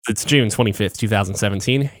It's June 25th,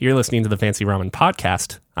 2017. You're listening to the Fancy Ramen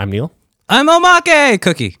Podcast. I'm Neil. I'm Omake!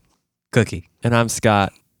 Cookie. And I'm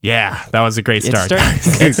Scott. Yeah, that was a great start.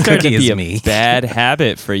 It's starting to Cookie be is a me. bad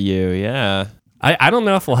habit for you, yeah. I don't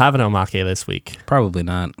know if we'll have an omake this week. Probably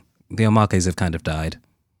not. The Omakes have kind of died.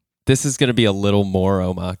 This is going to be a little more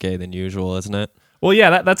omake than usual, isn't it? Well,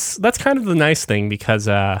 yeah, that's kind of the nice thing because,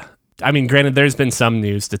 granted, there's been some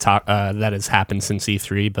news to talk that has happened since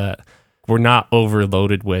E3, but we're not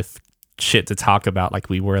overloaded with shit to talk about like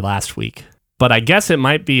we were last week. But I guess it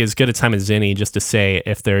might be as good a time as any just to say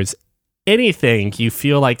if there's anything you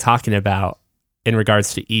feel like talking about in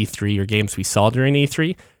regards to E3 or games we saw during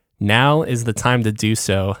E3, now is the time to do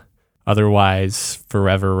so. Otherwise,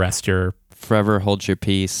 forever hold your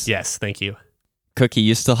peace. Yes, thank you. Cookie,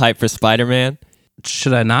 you still hyped for Spider-Man?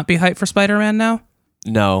 Should I not be hyped for Spider-Man now?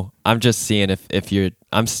 No, I'm just seeing if you're...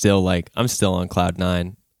 I'm still on Cloud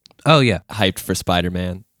 9. Oh, yeah. Hyped for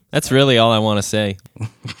Spider-Man. That's really all I want to say.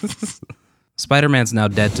 Spider-Man's now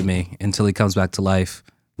dead to me until he comes back to life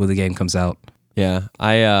when the game comes out. Yeah,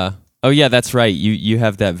 oh yeah, that's right. You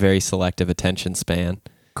have that very selective attention span.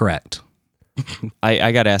 Correct.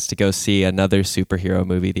 I got asked to go see another superhero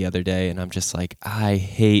movie the other day, and I'm just like, I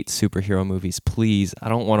hate superhero movies. Please, I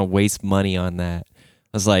don't want to waste money on that. I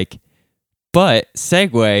was like, but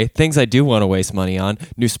segue, things I do want to waste money on.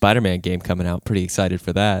 New Spider-Man game coming out. Pretty excited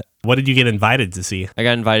for that. What did you get invited to see? I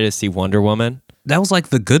got invited to see Wonder Woman. That was like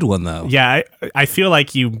the good one, though. Yeah, I feel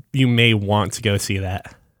like you may want to go see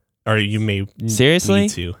that. Or you may Seriously?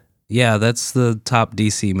 need to. Yeah, that's the top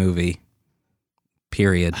DC movie.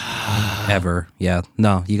 Period. Ever. Yeah.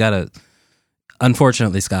 No, you gotta...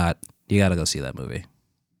 Unfortunately, Scott, you gotta go see that movie.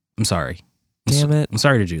 I'm sorry. Damn it. I'm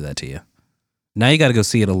sorry to do that to you. Now you gotta go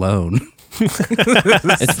see it alone.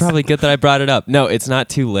 It's probably good that I brought it up. No, it's not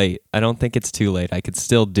too late. I don't think it's too late. I could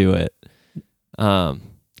still do it.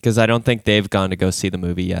 Because I don't think they've gone to go see the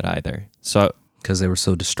movie yet either. So... Because they were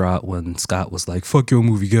so distraught when Scott was like, fuck your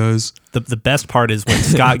movie, guys. The best part is when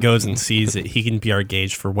Scott goes and sees it, he can be our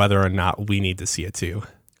gauge for whether or not we need to see it too.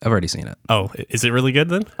 I've already seen it. Oh, is it really good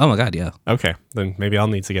then? Oh my God, yeah. Okay, then maybe I'll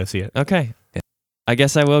need to go see it. Okay. Yeah. I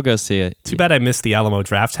guess I will go see it. Too bad I missed the Alamo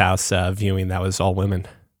Drafthouse viewing. That was all women.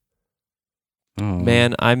 Oh.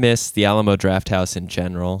 Man, I miss the Alamo Drafthouse in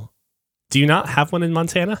general. Do you not have one in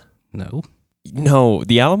Montana? No. No,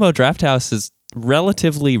 the Alamo Drafthouse is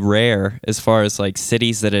relatively rare as far as like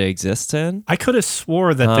cities that it exists in. I could have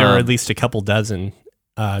swore that there are at least a couple dozen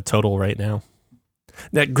total right now.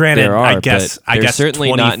 Now, granted, There are, I guess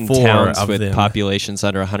certainly not in 24 towns of with them. populations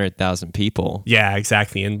under 100,000 people. Yeah,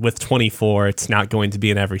 exactly. And with 24, it's not going to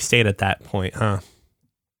be in every state at that point, huh?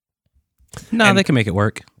 No, And- they can make it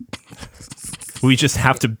work. We just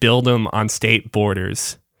have to build them on state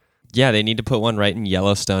borders. Yeah, they need to put one right in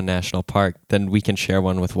Yellowstone National Park. Then we can share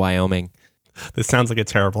one with Wyoming. This sounds like a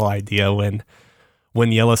terrible idea when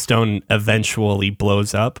Yellowstone eventually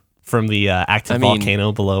blows up from the active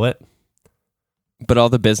volcano below it. But all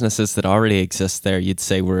the businesses that already exist there, you'd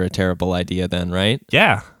say were a terrible idea then, right?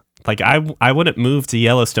 Yeah. Like I wouldn't move to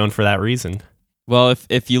Yellowstone for that reason. Well,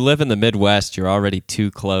 if you live in the Midwest, you're already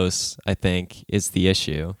too close, I think, is the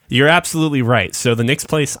issue. You're absolutely right. So the next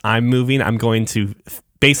place I'm moving, I'm going to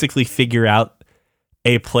basically figure out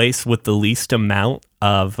a place with the least amount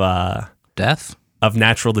of Death? of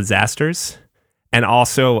natural disasters, and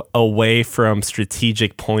also away from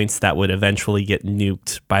strategic points that would eventually get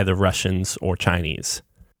nuked by the Russians or Chinese.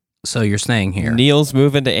 So you're staying here. Neil's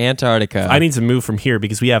moving to Antarctica. I need to move from here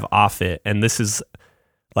because we have Offutt, and this is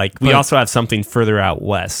like we also have something further out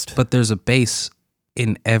west. But there's a base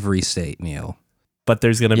in every state, Neil. But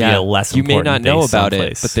there's going to be a less you may important not know base about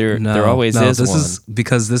someplace. it, but there always is this one. is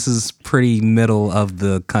because this is pretty middle of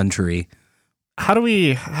the country. How do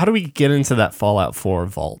we get into that Fallout 4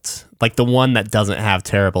 vault? Like the one that doesn't have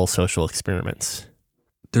terrible social experiments.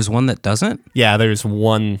 There's one that doesn't? Yeah, there's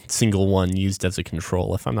one single one used as a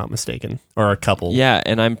control, if I'm not mistaken. Or a couple. Yeah,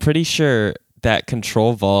 and I'm pretty sure that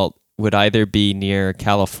control vault would either be near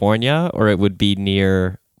California or it would be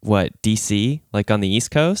near, DC? Like on the East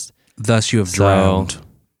Coast? Thus you have drowned.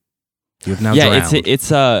 You have now drowned. drowned. Yeah,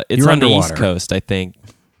 it's on underwater. the East Coast, I think.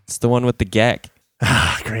 It's the one with the geck.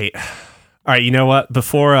 Great. All right, you know what?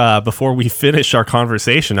 Before we finish our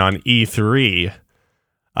conversation on E3,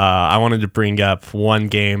 I wanted to bring up one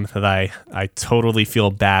game that I totally feel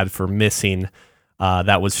bad for missing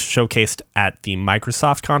that was showcased at the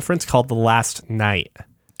Microsoft conference called The Last Night.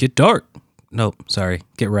 Get dark. Nope, sorry.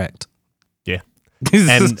 Get wrecked. Yeah.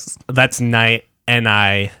 And that's Night,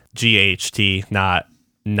 Night, not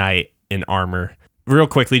Knight in armor. real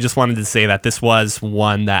quickly, just wanted to say that this was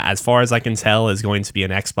one that, as far as I can tell, is going to be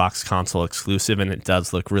an Xbox console exclusive, and it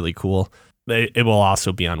does look really cool. It will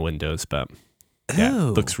also be on Windows, but yeah,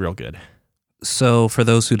 it looks real good. So for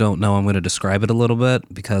those who don't know, I'm going to describe it a little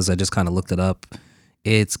bit because I just kind of looked it up.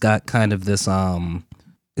 It's got kind of this,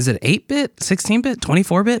 is it 8-bit, 16-bit,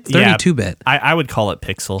 24-bit, 32-bit? Yeah, I would call it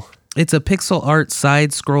pixel. It's a pixel art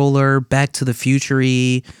side scroller, Back to the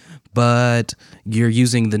Future-y, but you're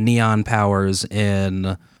using the neon powers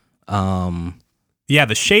in... Yeah,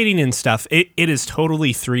 the shading and stuff, it is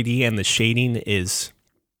totally 3D, and the shading is,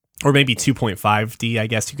 or maybe 2.5D, I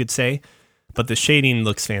guess you could say, but the shading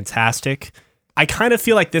looks fantastic. I kind of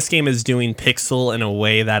feel like this game is doing pixel in a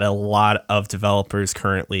way that a lot of developers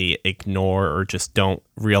currently ignore or just don't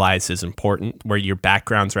realize is important, where your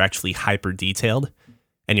backgrounds are actually hyper detailed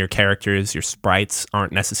and your characters, your sprites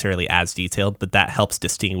aren't necessarily as detailed, but that helps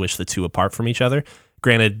distinguish the two apart from each other.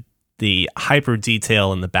 Granted, the hyper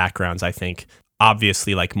detail in the backgrounds, I think,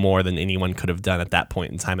 obviously like more than anyone could have done at that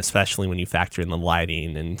point in time, especially when you factor in the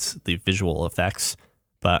lighting and the visual effects.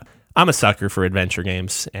 But I'm a sucker for adventure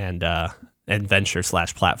games and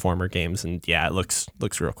adventure/platformer games, and yeah, it looks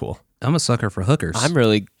real cool. I'm a sucker for hookers. I'm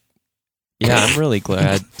really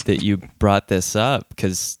glad that you brought this up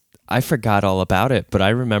because I forgot all about it, but I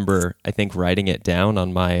remember, I think, writing it down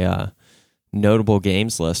on my notable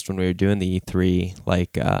games list when we were doing the E3,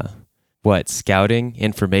 like, scouting,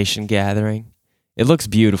 information gathering. It looks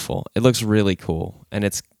beautiful. It looks really cool. And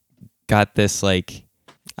it's got this, like,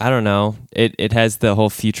 I don't know, it has the whole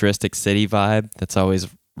futuristic city vibe that's always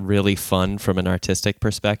really fun from an artistic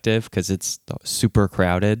perspective because it's super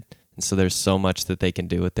crowded. And so there's so much that they can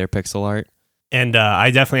do with their pixel art. And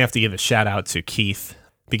I definitely have to give a shout out to Keith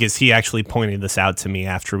because he actually pointed this out to me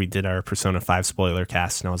after we did our Persona 5 spoiler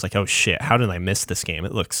cast. And I was like, oh shit, how did I miss this game?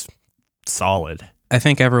 It looks solid. I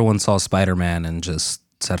think everyone saw Spider-Man and just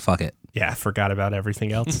said, fuck it. Yeah, I forgot about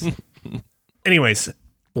everything else. Anyways,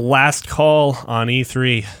 last call on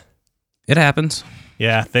E3. It happens.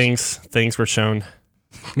 Yeah, things were shown.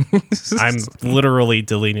 I'm literally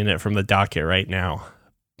deleting it from the docket right now.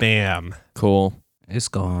 Bam. Cool. It's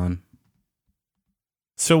gone.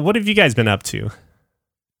 So what have you guys been up to?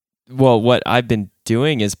 Well, what I've been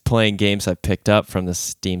doing is playing games I picked up from the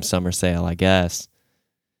Steam Summer Sale, I guess.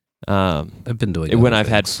 I've been doing when other I've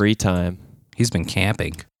had things. free time. He's been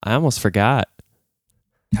camping. I almost forgot.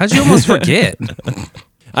 How'd you almost forget?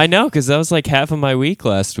 I know, because that was like half of my week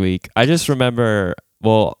last week. I just remember,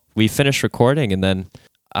 well, we finished recording and then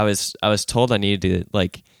I was told I needed to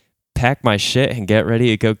like pack my shit and get ready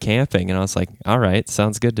to go camping. And I was like, all right,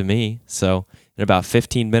 sounds good to me. So in about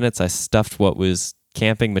 15 minutes, I stuffed what was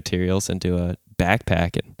camping materials into a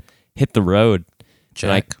backpack and hit the road. Jack.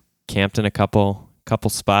 And I camped in a couple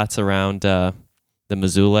spots around the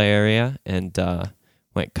Missoula area and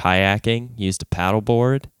went kayaking, used a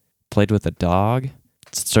paddleboard, played with a dog,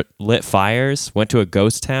 lit fires, went to a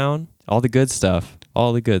ghost town, all the good stuff.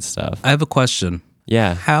 I have a question.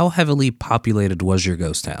 Yeah. How heavily populated was your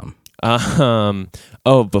ghost town?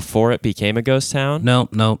 Before it became a ghost town?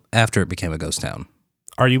 No, after it became a ghost town.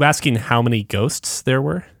 Are you asking how many ghosts there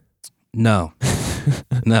were? No.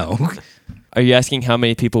 No. Are you asking how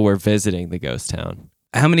many people were visiting the ghost town?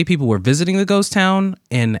 How many people were visiting the ghost town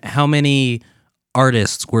and how many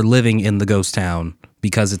artists were living in the ghost town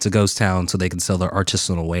because it's a ghost town so they can sell their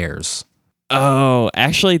artisanal wares? Oh,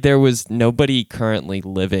 actually, there was nobody currently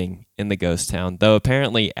living in the ghost town, though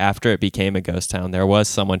apparently after it became a ghost town, there was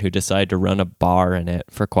someone who decided to run a bar in it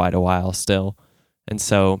for quite a while still. And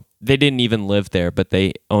so they didn't even live there, but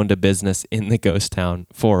they owned a business in the ghost town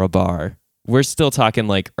for a bar. We're still talking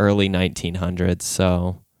like early 1900s,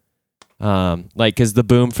 so because the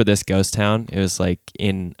boom for this ghost town, it was like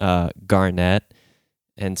in Garnett,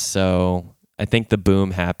 and so I think the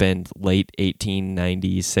boom happened late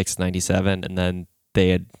 1896, 97, and then they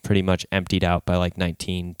had pretty much emptied out by like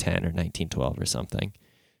 1910 or 1912 or something.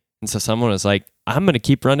 And so someone was like, I'm going to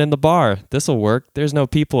keep running the bar. This will work. There's no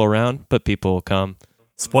people around, but people will come.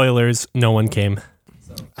 Spoilers, no one came.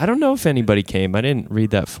 I don't know if anybody came. I didn't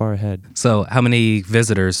read that far ahead. So how many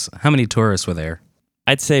tourists were there?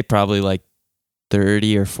 I'd say probably like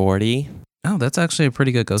 30 or 40. Oh, that's actually a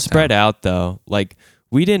pretty good ghost Spread town. out though. Like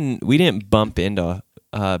we didn't bump into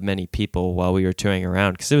many people while we were touring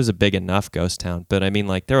around because it was a big enough ghost town. But I mean,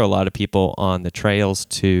 like there were a lot of people on the trails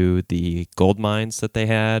to the gold mines that they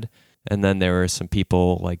had, and then there were some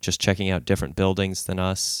people like just checking out different buildings than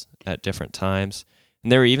us at different times,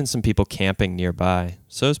 and there were even some people camping nearby.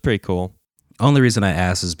 So it was pretty cool. Only reason I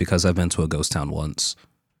ask is because I've been to a ghost town once.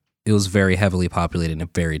 It was very heavily populated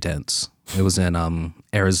and very dense. It was in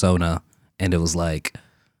Arizona, and it was like,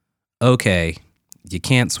 okay, You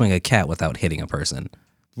can't swing a cat without hitting a person.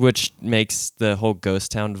 Which makes the whole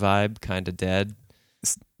ghost town vibe kind of dead.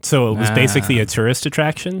 So it was basically a tourist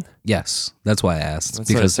attraction? Yes, that's why I asked. That's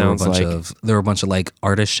because what it sounds there were a bunch of like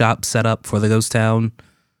artist shops set up for the ghost town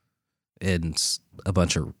and a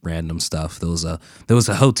bunch of random stuff. There was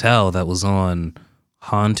a hotel that was on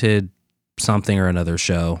Haunted something or another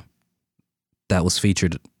show that was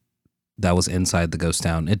featured, that was inside the ghost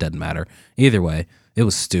town. It doesn't matter. Either way, it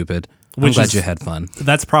was stupid. I'm glad you had fun.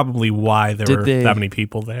 That's probably why there were that many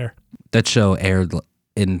people there. That show aired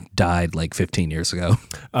and died like 15 years ago.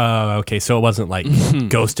 Okay, so it wasn't like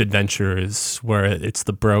Ghost Adventures where it's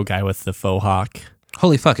the bro guy with the faux hawk.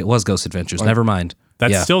 Holy fuck, it was Ghost Adventures. Never mind.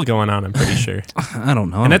 That's still going on, I'm pretty sure. I don't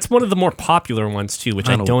know. And that's one of the more popular ones too, which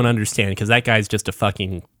I don't understand because that guy's just a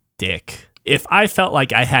fucking dick. If I felt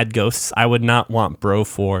like I had ghosts, I would not want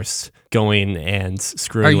Broforce going and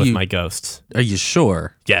screwing with my ghosts. Are you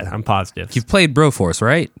sure? Yeah, I'm positive. You've played Broforce,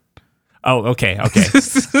 right? Oh, okay.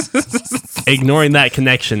 Ignoring that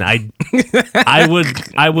connection,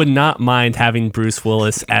 I would not mind having Bruce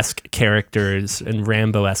Willis-esque characters and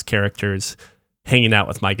Rambo-esque characters hanging out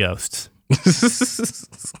with my ghosts.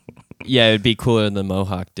 Yeah, it'd be cooler than the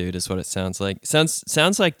Mohawk dude, is what it sounds like.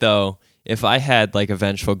 Sounds like though, if I had like a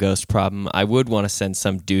vengeful ghost problem, I would want to send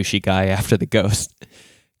some douchey guy after the ghost,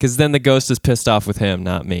 because then the ghost is pissed off with him,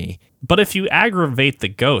 not me. But if you aggravate the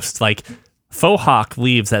ghost, like Faux Hawk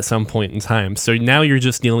leaves at some point in time, so now you're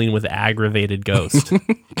just dealing with aggravated ghost.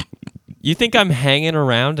 You think I'm hanging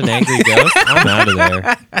around an angry ghost? I'm out of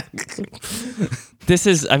there. This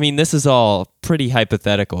is all pretty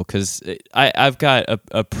hypothetical because I've got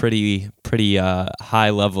a pretty high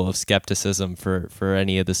level of skepticism for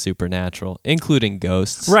any of the supernatural, including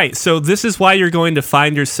ghosts. Right. So this is why you're going to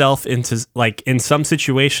find yourself into like in some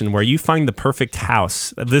situation where you find the perfect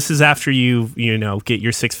house. This is after you get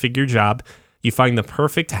your 6-figure job. You find the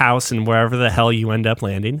perfect house and wherever the hell you end up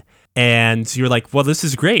landing. And you're like, well, this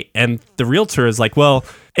is great. And the realtor is like, well,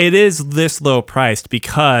 it is this low priced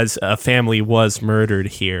because a family was murdered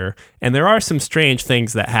here. And there are some strange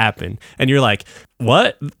things that happen. And you're like,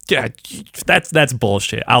 what? Yeah, that's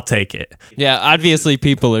bullshit. I'll take it. Yeah, obviously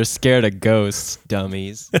people are scared of ghosts,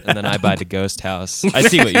 dummies. And then I buy the ghost house. I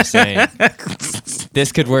see what you're saying.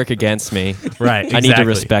 This could work against me. Right. Exactly. I need to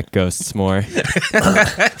respect ghosts more.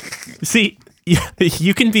 See,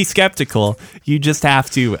 you can be skeptical. You just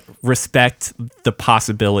have to respect the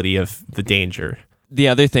possibility of the danger. The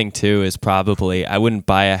other thing too is probably I wouldn't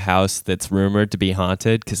buy a house that's rumored to be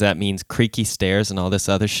haunted because that means creaky stairs and all this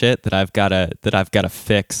other shit that I've gotta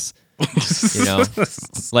fix.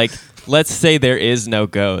 Like let's say there is no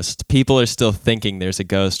ghost. People are still thinking there's a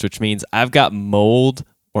ghost, which means I've got mold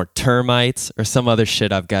or termites or some other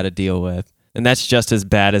shit I've got to deal with, and that's just as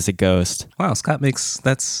bad as a ghost. Wow, Scott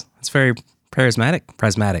that's very pragmatic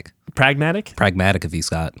of you,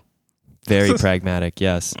 Scott. Very pragmatic,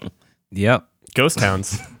 yes. Yep. Ghost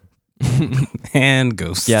towns. And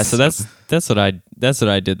ghosts. Yeah, so that's what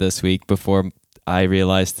I did this week before I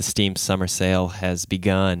realized the Steam summer sale has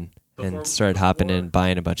begun and started hopping in and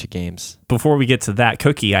buying a bunch of games. Before we get to that,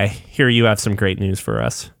 Cookie, I hear you have some great news for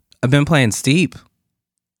us. I've been playing Steep.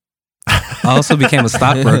 I also became a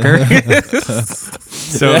stockbroker.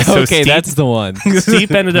 So okay, Steep, that's the one.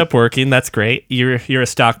 Steep ended up working. That's great. You're a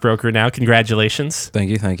stockbroker now. Congratulations. Thank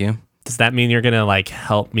you. Does that mean you're gonna like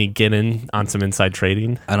help me get in on some inside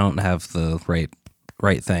trading? I don't have the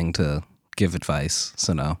right thing to give advice,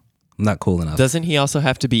 so no, I'm not cool enough. Doesn't he also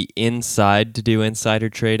have to be inside to do insider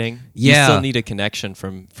trading? Yeah. You still need a connection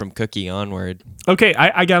from Cookie onward. Okay,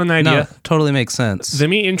 I got an idea. No, totally makes sense. Let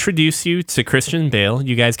me introduce you to Christian Bale.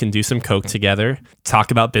 You guys can do some coke together, talk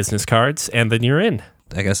about business cards, and then you're in.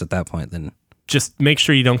 I guess at that point, then just make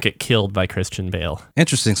sure you don't get killed by Christian Bale.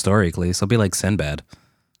 Interesting story, Cleese. I'll be like Sinbad.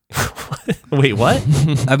 Wait, what?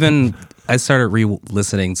 I started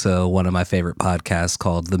re-listening to one of my favorite podcasts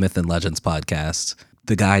called the Myth and Legends podcast.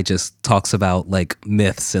 The guy just talks about like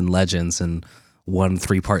myths and legends, and one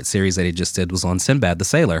 3-part series that he just did was on Sinbad the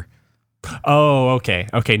Sailor. Oh, okay.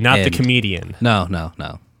 Not the comedian. No.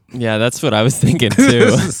 Yeah, that's what I was thinking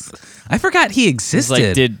too. I forgot he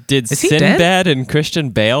existed. Like, did Sinbad and Christian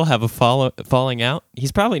Bale have a falling out?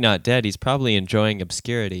 He's probably not dead. He's probably enjoying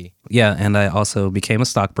obscurity. Yeah, and I also became a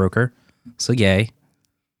stockbroker. So yay.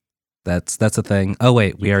 That's a thing. Oh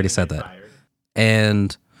wait, we already said that.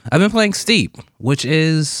 And I've been playing Steep, which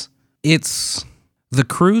it's The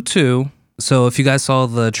Crew 2. So if you guys saw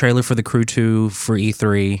the trailer for The Crew 2 for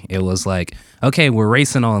E3, it was like, okay, we're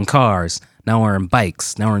racing on cars. Now we're in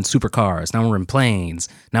bikes. Now we're in supercars. Now we're in planes.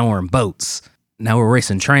 Now we're in boats. Now we're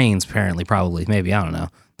racing trains, apparently, probably. Maybe, I don't know.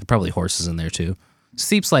 There are probably horses in there, too.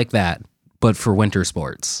 Steep's like that, but for winter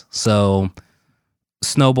sports. So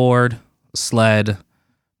snowboard, sled,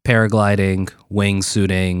 paragliding,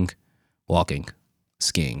 wingsuiting, walking,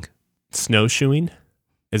 skiing. Snowshoeing?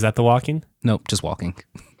 Is that the walking? Nope, just walking.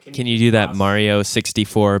 Can you do that Mario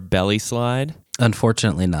 64 belly slide?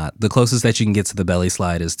 Unfortunately not. The closest that you can get to the belly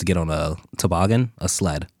slide is to get on a toboggan, a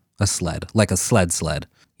sled, like a sled.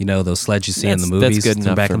 You know, those sleds you see in the movies good from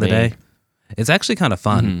enough back for in the me. day? It's actually kind of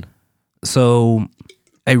fun. So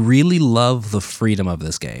I really love the freedom of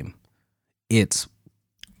this game. It's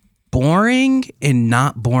boring and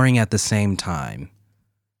not boring at the same time.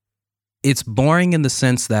 It's boring in the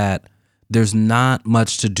sense that there's not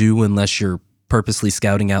much to do unless you're purposely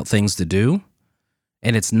scouting out things to do.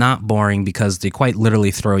 And it's not boring because they quite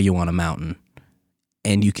literally throw you on a mountain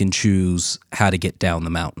and you can choose how to get down the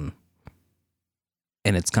mountain.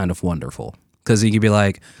 And it's kind of wonderful because you could be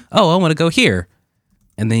like, oh, I want to go here.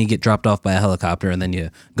 And then you get dropped off by a helicopter and then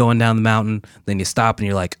you're going down the mountain. Then you stop and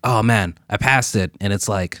you're like, oh man, I passed it. And it's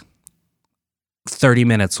like 30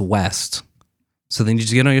 minutes west. So then you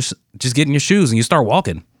just get in your shoes and you start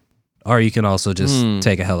walking. Or you can also just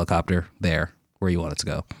take a helicopter there where you want it to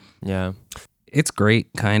go. Yeah. It's great,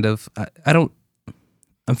 kind of. I'm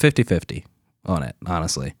 50-50 on it,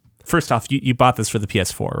 honestly. First off, you bought this for the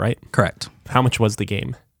PS4, right? Correct. How much was the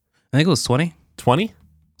game? I think it was 20, 20?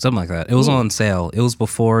 something like that. It was on sale. It was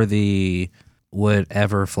before the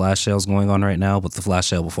whatever flash sale's going on right now, but the flash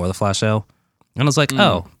sale before the flash sale. And I was like,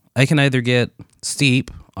 oh, I can either get Steep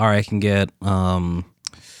or I can get that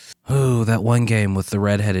one game with the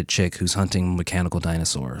redheaded chick who's hunting mechanical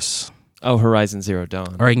dinosaurs. Oh, Horizon Zero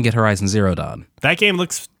Dawn. Or I can get Horizon Zero Dawn. That game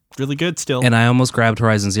looks really good still. And I almost grabbed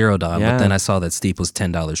Horizon Zero Dawn, Yeah. but then I saw that Steep was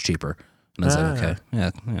 $10 cheaper. And I was like, okay,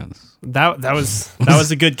 yeah. That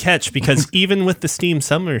was a good catch because even with the Steam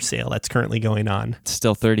Summer Sale that's currently going on. It's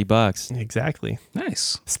still $30. Exactly.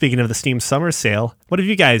 Nice. Speaking of the Steam Summer Sale, what have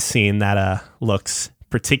you guys seen that looks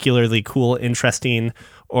particularly cool, interesting,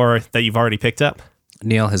 or that you've already picked up?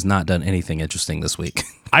 Neil has not done anything interesting this week.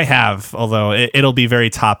 I have, although it'll be very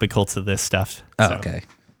topical to this stuff. Oh, so. okay.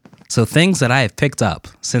 So things that I have picked up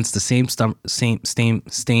since the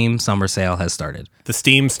Steam Summer Sale has started. The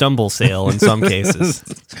Steam Stumble Sale in some cases.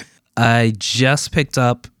 I just picked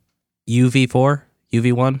up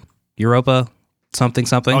UV1, Europa, something.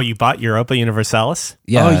 Oh, you bought Europa Universalis?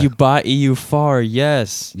 Yeah. Oh, you bought EU4,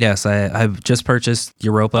 yes. Yes, I've just purchased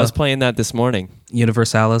Europa I was playing that this morning.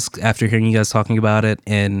 Universalis after hearing you guys talking about it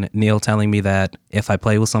and Neil telling me that if I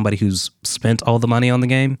play with somebody who's spent all the money on the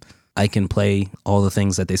game, I can play all the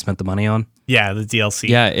things that they spent the money on. Yeah, the DLC.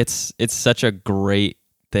 Yeah, it's such a great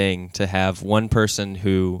thing to have one person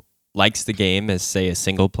who likes the game as, say, a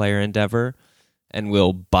single-player endeavor and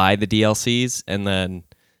will buy the DLCs, and then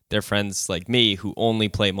their friends like me who only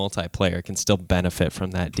play multiplayer can still benefit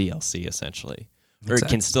from that DLC, essentially. Or Exactly.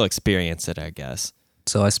 can still experience it, I guess.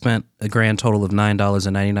 So I spent a grand total of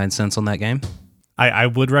 $9.99 on that game. I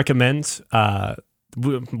would recommend,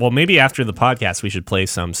 well, maybe after the podcast we should play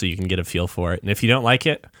some so you can get a feel for it. And if you don't like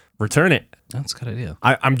it, return it. That's a good idea.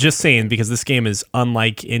 I'm just saying because this game is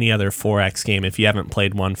unlike any other 4X game if you haven't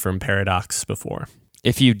played one from Paradox before.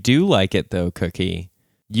 If you do like it, though, Cookie,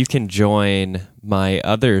 you can join my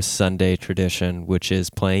other Sunday tradition, which is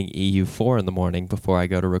playing EU4 in the morning before I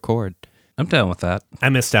go to record. I'm down with that. I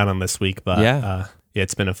missed out on this week, but Yeah.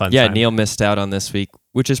 it's been a fun Yeah, time. Neil missed out on this week,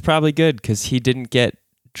 which is probably good because he didn't get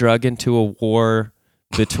drug into a war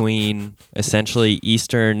between essentially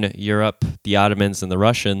Eastern Europe, the Ottomans, and the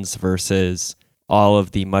Russians versus all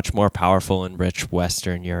of the much more powerful and rich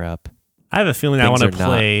Western Europe. I have a feeling I want to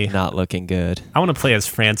play. Not looking good. I want to play as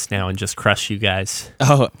France now and just crush you guys.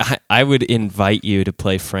 Oh, I would invite you to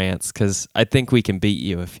play France because I think we can beat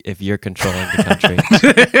you if you're controlling the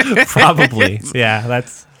country. Probably. Yeah,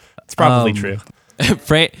 that's probably true.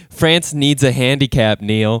 France needs a handicap,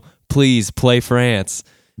 Neil. Please play France.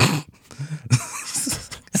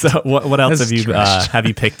 So what else That's have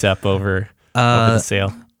you picked up over the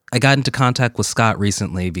sale? I got into contact with Scott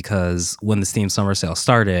recently because when the Steam Summer Sale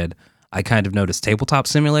started, I kind of noticed Tabletop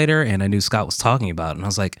Simulator and I knew Scott was talking about it. And I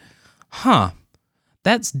was like,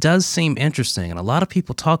 that does seem interesting. And a lot of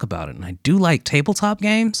people talk about it. And I do like tabletop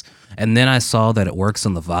games. And then I saw that it works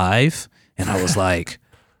on the Vive. And I was like,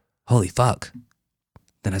 holy fuck.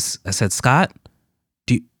 Then I said, Scott,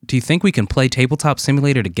 do you think we can play Tabletop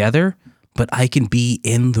Simulator together? But I can be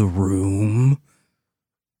in the room.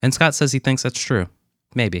 And Scott says he thinks that's true.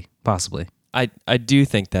 Maybe, possibly. I do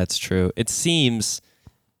think that's true. It seems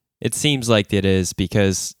like it is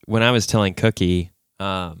because when I was telling Cookie,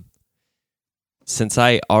 since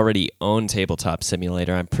I already own Tabletop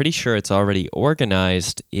Simulator, I'm pretty sure it's already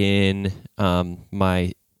organized in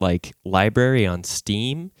my like library on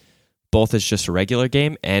Steam, both as just a regular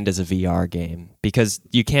game and as a VR game, because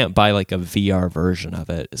you can't buy like a VR version of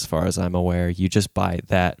it as far as I'm aware. You just buy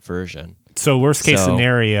that version. So worst case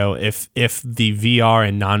scenario, if the VR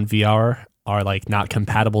and non-VR are like not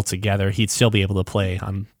compatible together, he'd still be able to play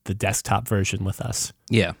on the desktop version with us.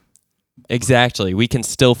 Yeah. Exactly. We can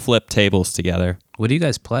still flip tables together. What do you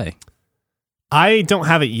guys play? I don't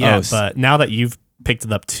have it yet, but now that you've picked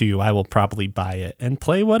it up too, I will probably buy it and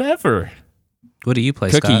play whatever. What do you play,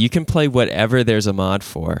 Cookie, Scott? you can play whatever there's a mod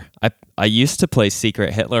for. I used to play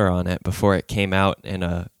Secret Hitler on it before it came out in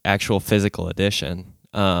a actual physical edition.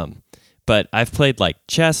 But I've played like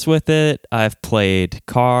chess with it. I've played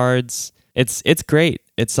cards. It's great.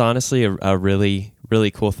 It's honestly a really,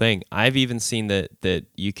 really cool thing. I've even seen that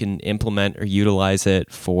you can implement or utilize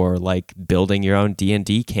it for like building your own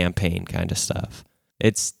D&D campaign kind of stuff.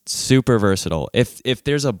 It's super versatile. If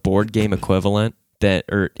there's a board game equivalent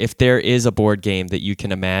or if there is a board game that you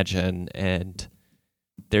can imagine and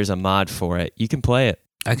there's a mod for it, you can play it.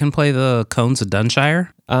 I can play the Cones of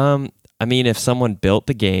Dunshire. I mean, if someone built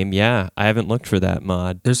the game, yeah. I haven't looked for that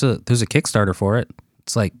mod. There's a Kickstarter for it.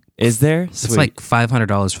 It's like, is there? It's like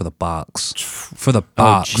 $500 for the box. For the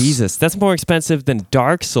box. Oh Jesus, that's more expensive than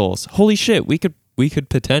Dark Souls. Holy shit, we could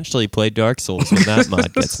potentially play Dark Souls when that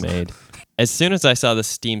mod gets made. As soon as I saw the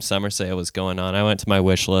Steam summer sale was going on, I went to my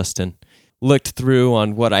wish list and looked through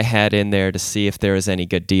on what I had in there to see if there was any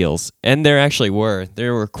good deals. And there actually were.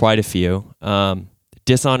 There were quite a few.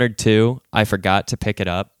 Dishonored 2, I forgot to pick it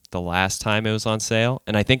up the last time it was on sale,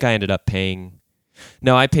 and I think I ended up paying...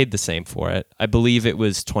 No, I paid the same for it. I believe it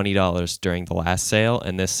was $20 during the last sale,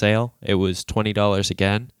 and this sale, it was $20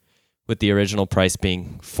 again, with the original price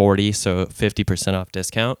being $40, so 50% off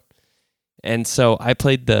discount. And so I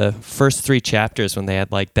played the first 3 chapters when they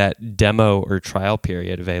had like that demo or trial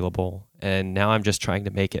period available, and now I'm just trying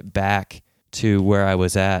to make it back to where I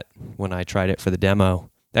was at when I tried it for the demo.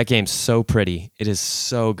 That game's so pretty. It is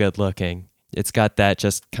so good looking. It's got that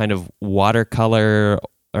just kind of watercolor,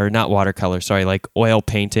 or not watercolor, sorry, like oil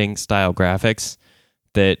painting style graphics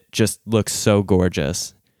that just looks so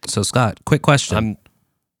gorgeous. So Scott, quick question.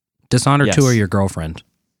 Dishonored 2 or your girlfriend?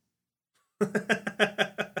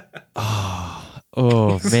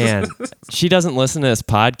 Oh man. She doesn't listen to this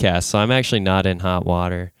podcast, so I'm actually not in hot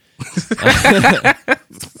water.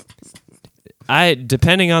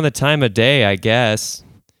 Depending on the time of day, I guess.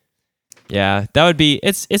 Yeah, that would be,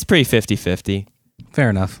 it's pretty 50-50. Fair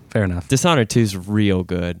enough. Dishonored 2 is real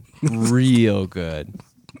good. Real good.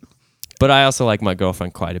 But I also like my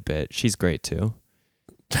girlfriend quite a bit. She's great too.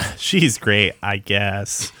 She's great, I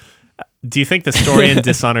guess. Do you think the story in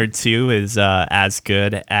Dishonored 2 is as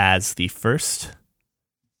good as the first?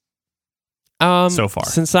 So far.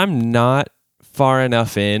 Since I'm not far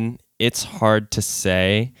enough in, it's hard to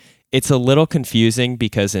say. It's a little confusing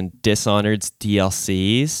because in Dishonored's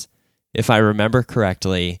DLCs, if I remember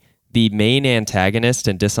correctly, the main antagonist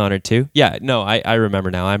in Dishonored 2... Yeah, no, I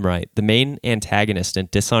remember now. I'm right. The main antagonist in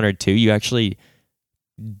Dishonored 2, you actually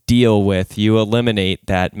you eliminate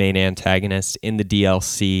that main antagonist in the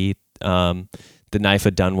DLC, the Knife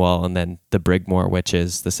of Dunwall, and then the Brigmore, which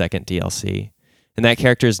is the second DLC. And that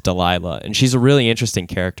character is Delilah, and she's a really interesting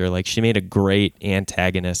character. Like, she made a great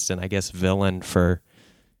antagonist and I guess villain for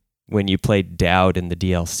when you played Dowd in the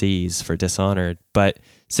DLCs for Dishonored. But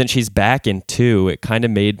since she's back in 2, it kind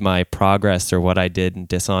of made my progress or what I did in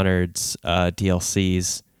Dishonored's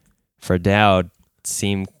DLCs for Dowd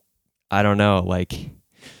seem, I don't know, like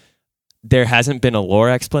there hasn't been a lore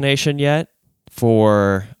explanation yet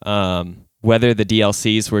for whether the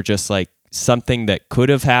DLCs were just like something that could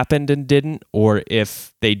have happened and didn't, or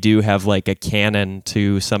if they do have like a canon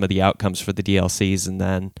to some of the outcomes for the DLCs. And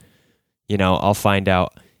then, I'll find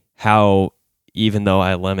out how, even though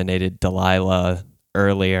I eliminated Delilah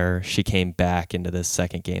earlier, she came back into this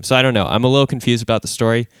second game. So I don't know. I'm a little confused about the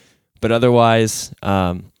story, but otherwise,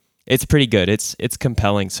 it's pretty good. It's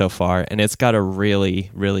compelling so far, and it's got a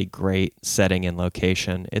really, really great setting and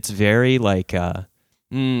location. It's very like, I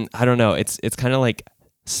don't know. It's kind of like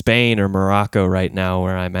Spain or Morocco right now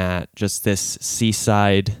where I'm at. Just this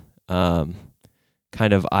seaside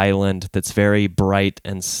kind of island that's very bright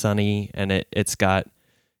and sunny, and it's got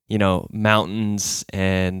mountains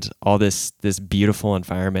and all this beautiful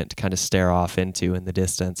environment to kind of stare off into in the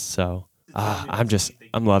distance. So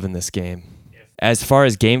I'm loving this game. As far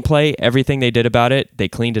as gameplay, everything they did about it, they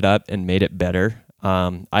cleaned it up and made it better.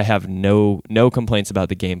 I have no complaints about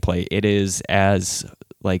the gameplay. It is as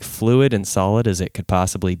like fluid and solid as it could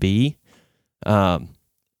possibly be.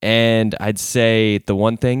 And I'd say the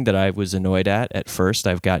one thing that I was annoyed at first,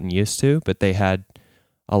 I've gotten used to, but they had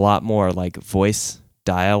a lot more like voice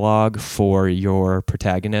dialogue for your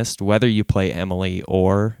protagonist, whether you play Emily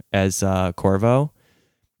or as Corvo.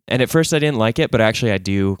 And at first I didn't like it, but actually I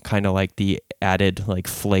do kind of like the added like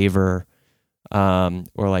flavor or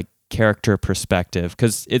like character perspective,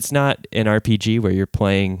 because it's not an RPG where you're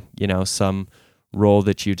playing, some role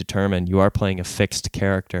that you determine. You are playing a fixed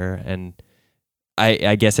character, and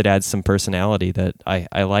I guess it adds some personality that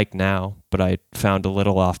I like now, but I found a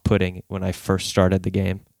little off-putting when I first started the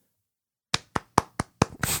game.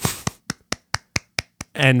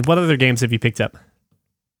 And what other games have you picked up?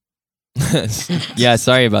 Yeah,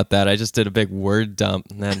 sorry about that. I just did a big word dump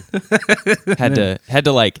and then had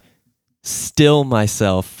to like still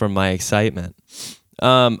myself from my excitement.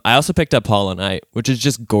 I also picked up Hollow Knight, which is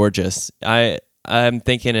just gorgeous. I'm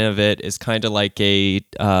thinking of it as kind of like a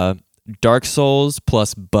Dark Souls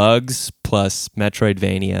plus Bugs plus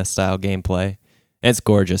Metroidvania style gameplay. It's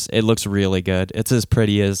gorgeous. It looks really good. It's as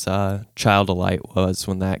pretty as Child of Light was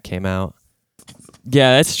when that came out.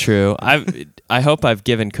 Yeah, that's true. I hope I've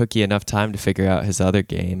given Cookie enough time to figure out his other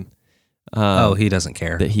game. He doesn't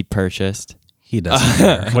care. That he purchased. He doesn't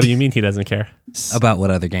care. What do you mean he doesn't care? About what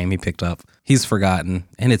other game he picked up. He's forgotten,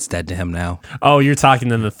 and it's dead to him now. Oh, you're talking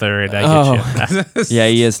in the third. I get you. Yeah,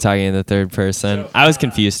 he is talking in the third person. I was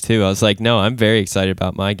confused too. I was like, no, I'm very excited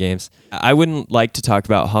about my games. I wouldn't like to talk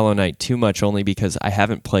about Hollow Knight too much, only because I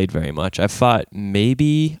haven't played very much. I've fought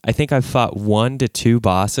 1 to 2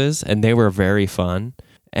 bosses, and they were very fun.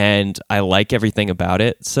 And I like everything about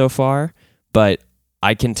it so far, but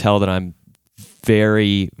I can tell that I'm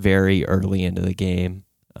very, very early into the game.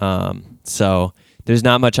 So there's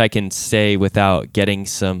not much I can say without getting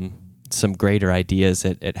some greater ideas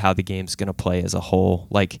at how the game's going to play as a whole.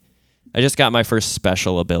 Like, I just got my first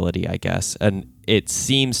special ability, I guess, and it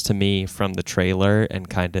seems to me from the trailer and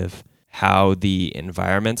kind of how the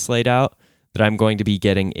environment's laid out that I'm going to be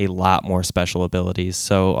getting a lot more special abilities.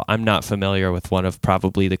 So I'm not familiar with one of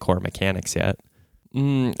probably the core mechanics yet.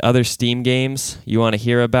 Other Steam games you want to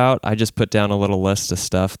hear about? I just put down a little list of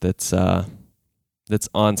stuff that's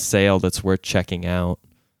on sale that's worth checking out.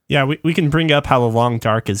 Yeah, we can bring up how The Long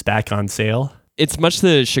Dark is back on sale. It's much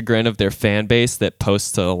the chagrin of their fan base that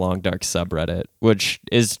posts to the Long Dark subreddit, which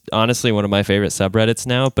is honestly one of my favorite subreddits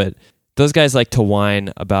now, but those guys like to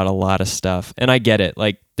whine about a lot of stuff. And I get it.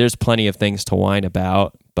 Like, there's plenty of things to whine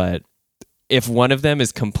about, but if one of them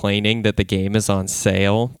is complaining that the game is on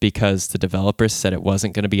sale because the developers said it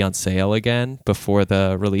wasn't going to be on sale again before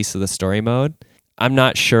the release of the story mode, I'm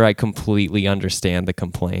not sure I completely understand the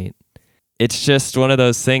complaint. It's just one of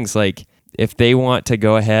those things, like, if they want to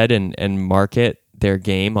go ahead and market their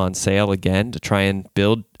game on sale again to try and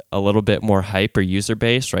build a little bit more hype or user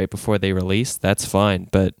base right before they release, that's fine.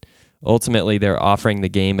 But ultimately, they're offering the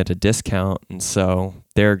game at a discount, and so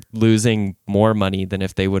they're losing more money than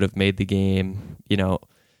if they would have made the game,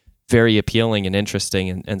 very appealing and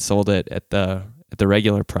interesting and sold it at the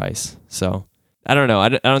regular price. So I don't know. I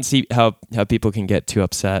don't see how people can get too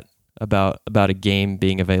upset about a game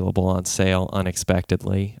being available on sale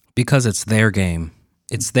unexpectedly. Because it's their game.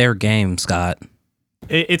 It's their game, Scott.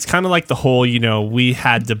 It's kind of like the whole, we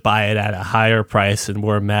had to buy it at a higher price and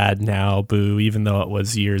we're mad now, boo, even though it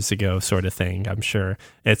was years ago sort of thing, I'm sure.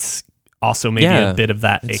 It's also maybe a bit of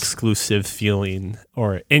that exclusive feeling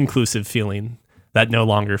or inclusive feeling that no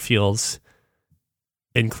longer feels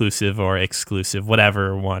inclusive or exclusive,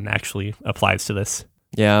 whatever one actually applies to this.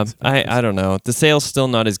 Yeah, I don't know. The sale's still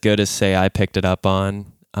not as good as, say, I picked it up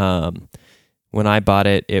on. When I bought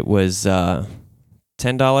it, it was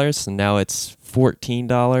 $10, and now it's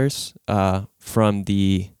 $14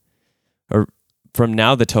 from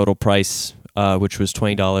now the total price, which was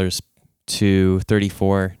 $20 to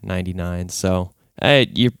 $34.99. So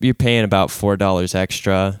you're paying about $4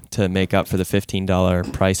 extra to make up for the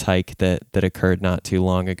 $15 price hike that occurred not too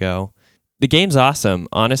long ago. The game's awesome.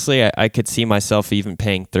 Honestly, I could see myself even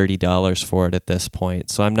paying $30 for it at this point.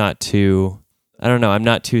 So I'm not too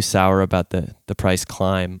sour about the price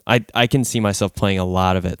climb. I can see myself playing a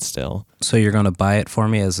lot of it still. So you're going to buy it for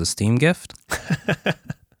me as a Steam gift?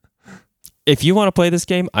 If you want to play this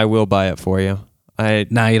game, I will buy it for you.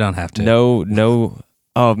 No, you don't have to. No.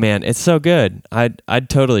 Oh man, it's so good. I'd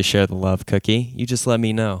totally share the love, Cookie. You just let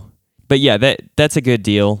me know. But yeah, that's a good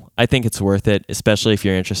deal. I think it's worth it, especially if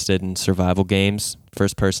you're interested in survival games,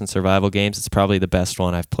 first-person survival games. It's probably the best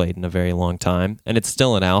one I've played in a very long time, and it's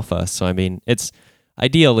still an alpha, so I mean, it's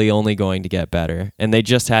ideally only going to get better. And they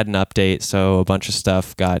just had an update, so a bunch of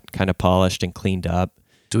stuff got kind of polished and cleaned up.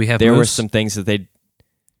 Do we have There Moose? were some things that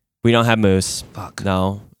we don't have Moose. Fuck.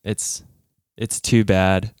 No, it's too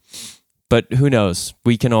bad. But who knows?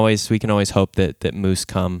 We can always hope that Moose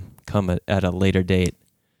come at a later date.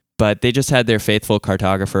 But they just had their faithful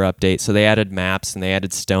cartographer update, so they added maps and they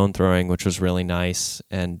added stone throwing, which was really nice.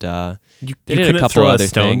 And You they did a couldn't couple throw other a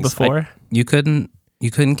stone things. before. You couldn't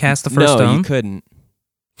cast the first No, stone? you couldn't.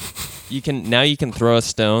 You can throw a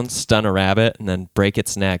stone, stun a rabbit, and then break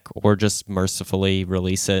its neck, or just mercifully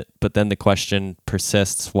release it. But then the question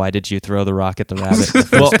persists: why did you throw the rock at the rabbit in the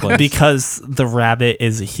first place? Because the rabbit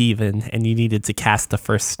is a heathen, and you needed to cast the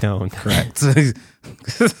first stone. Correct. You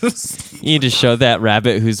need to show that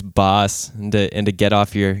rabbit who's boss, and to get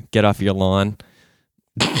off your lawn.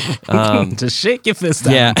 Just shake your fist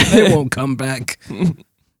at Yeah. him. It won't come back.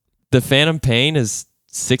 The Phantom Pain is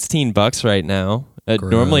 $16 right now.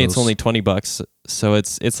 Normally it's Gross. only $20, so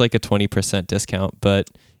it's like a 20% discount. But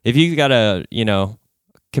if you got a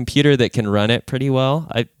computer that can run it pretty well,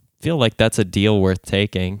 I feel like that's a deal worth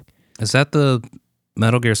taking. Is that the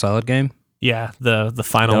Metal Gear Solid game? Yeah, the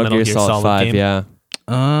final Metal Gear Solid 5, game. yeah,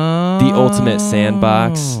 Oh. the ultimate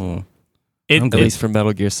sandbox, It, at least for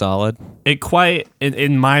Metal Gear Solid. it quite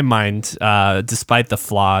in my mind, despite the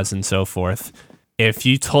flaws and so forth, if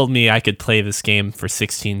you told me I could play this game for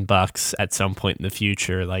 $16 at some point in the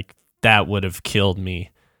future, like that would have killed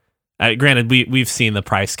me. Granted, we've seen the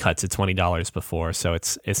price cut to $20 before, so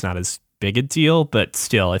it's not as big a deal. But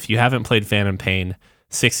still, if you haven't played Phantom Pain,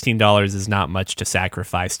 $16 is not much to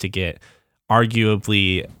sacrifice to get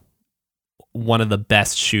arguably one of the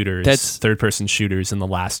best shooters, third-person shooters in the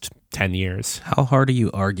last 10 years. How hard are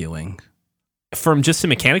you arguing? From just a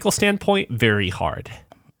mechanical standpoint, very hard.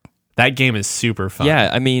 That game is super fun. Yeah,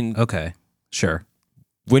 I mean, Okay, sure.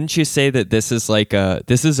 wouldn't you say that this is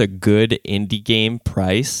a good indie game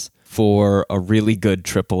price for a really good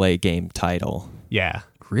AAA game title? Yeah.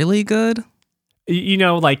 Really good? You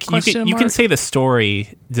know, like you Question can mark? say the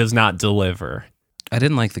story does not deliver. I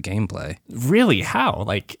didn't like the gameplay. Really? How?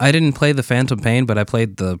 Like I didn't play the Phantom Pain, but I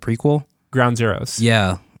played the prequel. Ground Zeroes.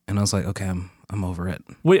 Yeah, and I was like, okay, I'm over it.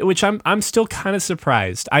 Which I'm still kind of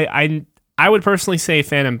surprised. I would personally say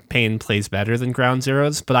Phantom Pain plays better than Ground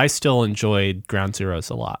Zeroes, but I still enjoyed Ground Zeroes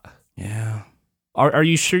a lot. Yeah. Are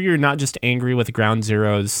you sure you're not just angry with Ground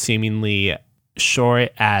Zeroes seemingly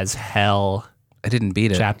short as hell? I didn't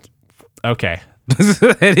beat it. Okay,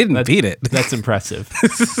 I didn't beat it. that's impressive.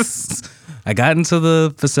 I got into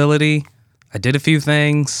the facility. I did a few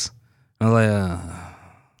things. I was like,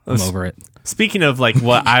 I'm over it. Speaking of like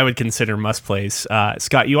what I would consider must plays,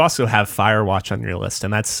 Scott, you also have Firewatch on your list,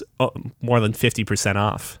 and that's more than 50%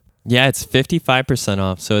 off. Yeah, it's 55%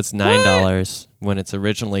 off, so it's $9 when it's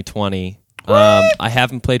originally $20. I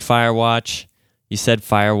haven't played Firewatch. You said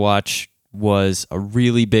Firewatch was a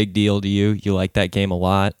really big deal to you. You like that game a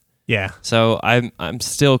lot. Yeah. So I'm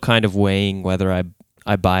still kind of weighing whether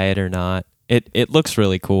I buy it or not. It looks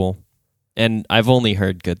really cool, and I've only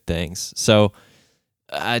heard good things. So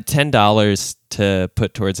 $10 to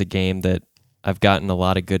put towards a game that I've gotten a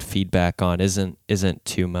lot of good feedback on isn't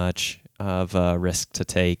too much of a risk to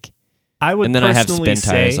take. I would, and then I have personally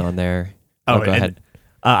spin tires say, on there. Oh, Go ahead.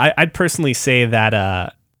 I'd personally say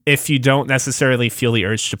that if you don't necessarily feel the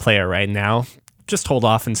urge to play it right now, just hold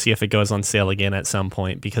off and see if it goes on sale again at some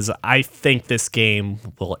point, because I think this game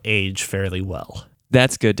will age fairly well.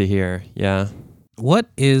 That's good to hear. Yeah. What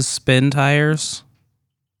is spin tires?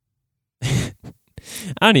 I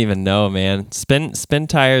don't even know, man. Spin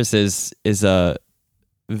tires is a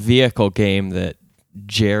vehicle game that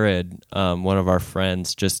Jared, one of our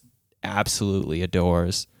friends, just absolutely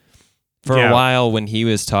adores. For a while, when he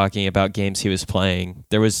was talking about games he was playing,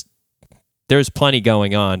 there was plenty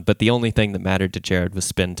going on, but the only thing that mattered to Jared was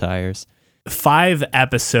spin tires. 5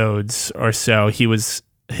 episodes or so,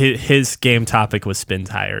 his game topic was spin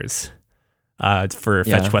tires for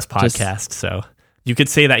Fetch Quest podcast. So you could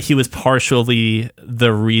say that he was partially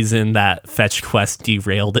the reason that Fetch Quest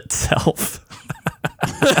derailed itself.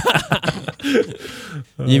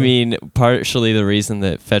 You mean partially the reason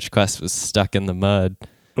that Fetch Quest was stuck in the mud?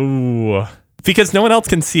 Ooh. Because no one else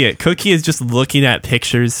can see it. Cookie is just looking at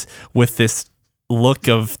pictures with this look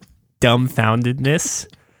of dumbfoundedness,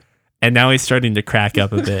 and now he's starting to crack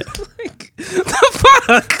up a bit. The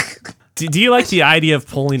fuck? Do you like the idea of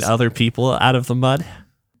pulling other people out of the mud?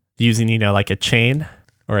 Using, like a chain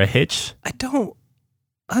or a hitch? I don't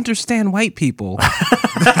understand white people.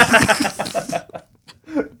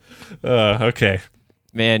 Okay.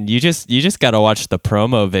 Man, you just got to watch the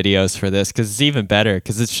promo videos for this, because it's even better,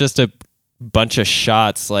 because it's just a bunch of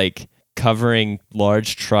shots like covering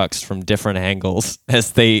large trucks from different angles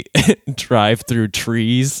as they drive through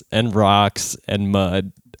trees and rocks and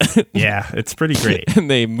mud. Yeah, it's pretty great. And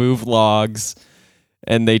they move logs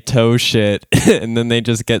and they tow shit and then they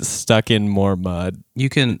just get stuck in more mud. You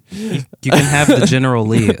can have the General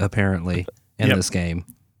Lee apparently in Yep. this game.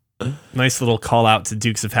 Nice little call out to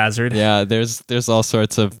Dukes of Hazzard. Yeah, there's all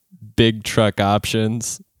sorts of big truck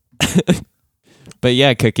options. But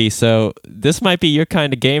yeah, Cookie, so this might be your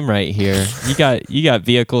kind of game right here. You got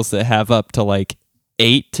vehicles that have up to like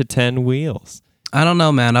 8 to 10 wheels. I don't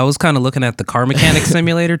know, man. I was kind of looking at the Car Mechanic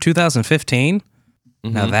Simulator 2015.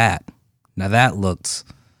 Mm-hmm. Now that looks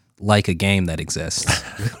like a game that exists.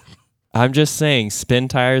 I'm just saying, Spin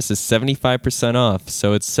Tires is 75% off,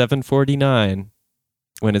 so it's $7.49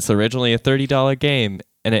 when it's originally a $30 game,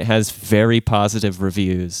 and it has very positive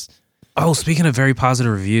reviews. Oh, speaking of very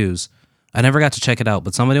positive reviews, I never got to check it out,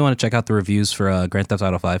 but somebody want to check out the reviews for Grand Theft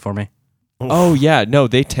Auto 5 for me? Oh, yeah. No,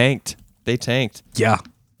 they tanked. Yeah.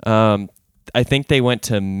 I think they went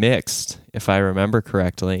to mixed, if I remember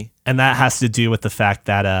correctly. And that has to do with the fact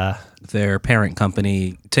that their parent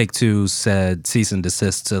company, Take-Two, said cease and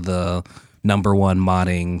desist to the #1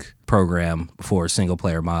 modding program for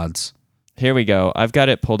single-player mods. Here we go. I've got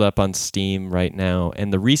it pulled up on Steam right now,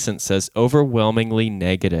 and the recent says overwhelmingly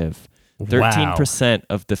negative. 13%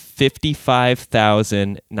 of the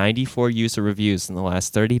 55,094 user reviews in the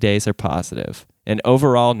last 30 days are positive. And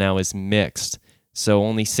overall now is mixed. So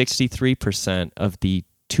only 63% of the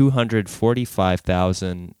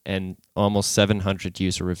 245,000 and almost 700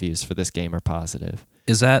 user reviews for this game are positive.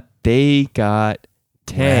 Is that... They got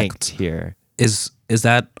tanked here. Is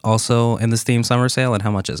that also in the Steam Summer Sale, and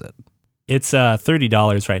how much is it? it's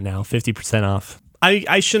 $30 right now, 50% off.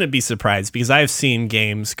 I shouldn't be surprised because I've seen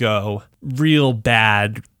games go real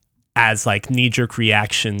bad as like knee-jerk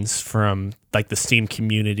reactions from like the Steam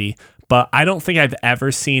community, but I don't think I've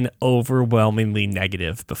ever seen overwhelmingly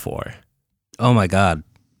negative before. Oh my God.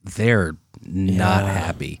 They're not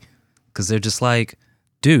happy because they're just like,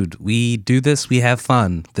 dude, we do this, we have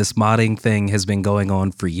fun. This modding thing has been going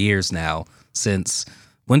on for years now. Since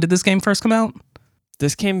when did this game first come out?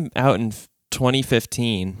 This came out in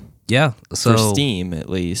 2015. Yeah, so for Steam at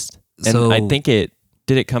least. And I think did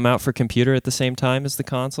it come out for computer at the same time as the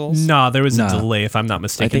consoles? No, there was a delay if I'm not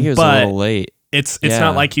mistaken. I think it was a little late. It's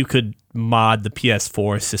not like you could mod the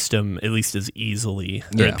PS4 system at least as easily,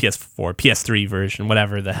 or the PS4, PS3 version,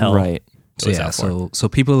 whatever the hell. Right. So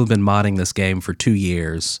people have been modding this game for 2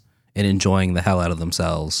 years and enjoying the hell out of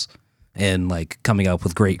themselves and like coming up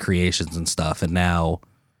with great creations and stuff. And now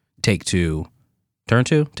Take-Two's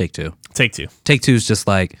just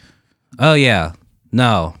like, oh yeah,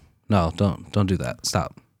 no, don't do that.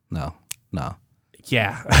 Stop. No.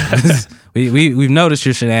 Yeah. We've noticed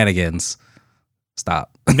your shenanigans.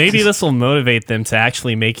 Stop. Maybe this will motivate them to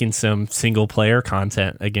actually making some single player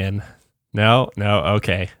content again. No,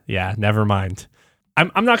 okay. Yeah, never mind.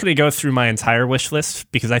 I'm not going to go through my entire wish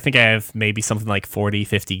list because I think I have maybe something like 40,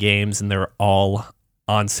 50 games and they're all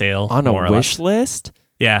on sale. On a wish list?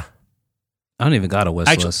 Yeah. I don't even got a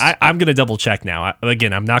wish list. I'm going to double check now.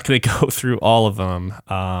 Again, I'm not going to go through all of them.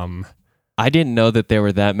 I didn't know that there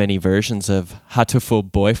were that many versions of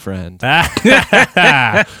Hatoful Boyfriend. That's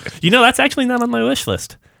actually not on my wish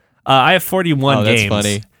list. I have 41 games. That's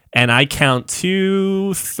funny. And I count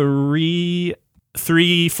 4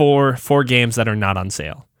 games that are not on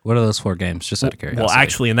sale. What are those 4 games? Just out of curiosity. Well,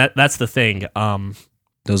 actually, and that's the thing.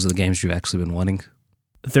 Those are the games you've actually been wanting?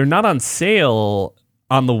 They're not on sale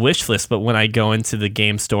on the wish list, but when I go into the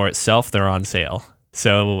game store itself, they're on sale.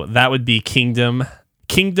 So that would be Kingdom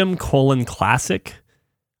Classic.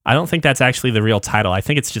 I don't think that's actually the real title. I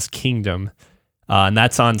think it's just Kingdom. And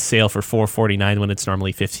that's on sale for $4.49 when it's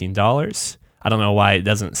normally $15. I don't know why it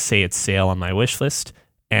doesn't say it's sale on my wish list.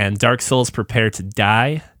 And Dark Souls Prepare to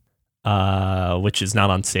Die, which is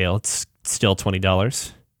not on sale. It's still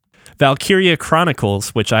 $20. Valkyria Chronicles,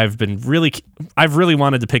 which I've really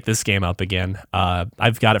wanted to pick this game up again.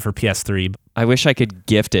 I've got it for PS3. I wish I could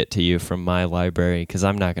gift it to you from my library because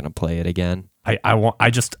I'm not going to play it again. I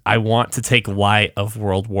want to take Light of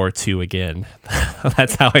World War II again.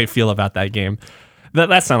 That's how I feel about that game.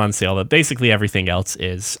 That's not on sale, but basically everything else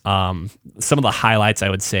is. Some of the highlights I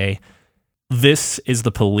would say, This Is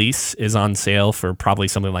the Police is on sale for probably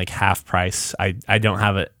something like half price. I don't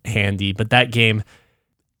have it handy, but that game,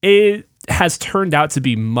 it has turned out to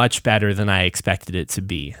be much better than I expected it to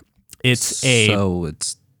be. So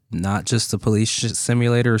it's not just a police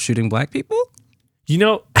simulator of shooting black people?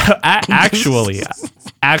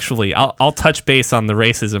 Actually, I'll touch base on the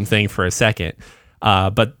racism thing for a second.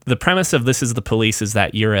 But the premise of This Is the Police is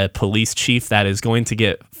that you're a police chief that is going to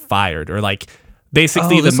get fired, or like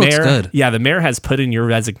basically the mayor. Yeah, the mayor has put in your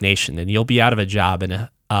resignation, and you'll be out of a job in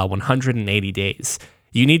 180 days.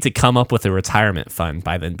 You need to come up with a retirement fund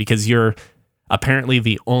by then because you're apparently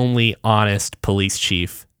the only honest police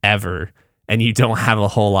chief ever, and you don't have a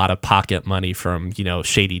whole lot of pocket money from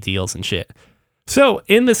shady deals and shit. So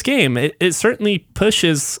in this game, it certainly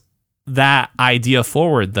pushes that idea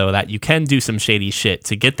forward, though, that you can do some shady shit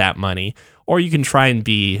to get that money, or you can try and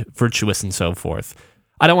be virtuous and so forth.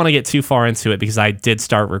 I don't want to get too far into it because I did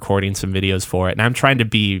start recording some videos for it, and I'm trying to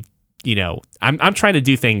be, I'm trying to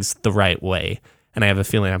do things the right way, and I have a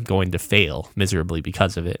feeling I'm going to fail miserably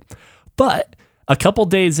because of it. But a couple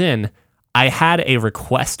days in, I had a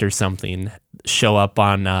request or something show up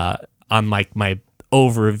on like my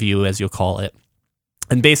overview, as you'll call it.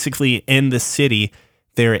 And basically in the city,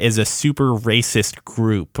 there is a super racist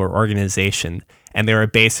group or organization, and they were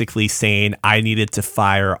basically saying I needed to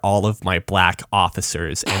fire all of my black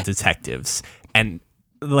officers and detectives. And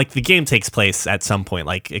like the game takes place at some point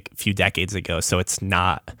like a few decades ago, so it's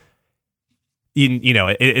not,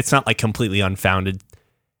 it's not like completely unfounded.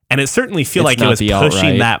 And it certainly feel like it was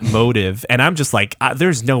pushing that motive. And I'm just like,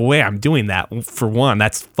 there's no way I'm doing that. For one,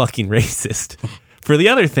 that's fucking racist. For the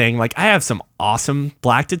other thing, like I have some awesome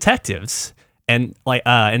black detectives and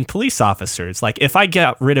and police officers. Like if I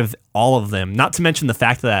get rid of all of them, not to mention the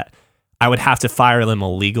fact that I would have to fire them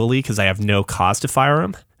illegally because I have no cause to fire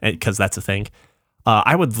them, because that's a thing.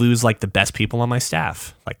 I would lose like the best people on my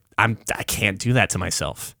staff. Like I can't do that to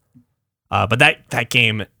myself. But that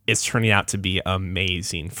game is turning out to be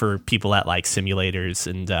amazing for people that like simulators.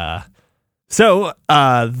 And so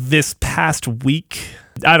this past week,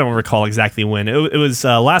 I don't recall exactly when, it was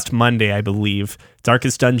last Monday, I believe,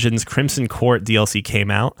 Darkest Dungeon's Crimson Court DLC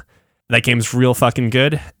came out. That game's real fucking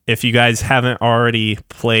good. If you guys haven't already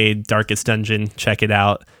played Darkest Dungeon, check it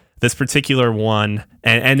out. This particular one,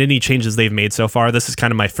 and any changes they've made so far, this is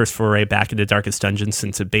kind of my first foray back into Darkest Dungeon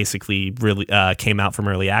since it basically really came out from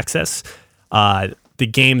early access. The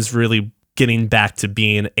game's really getting back to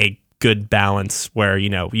being a good balance where,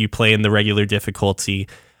 you play in the regular difficulty.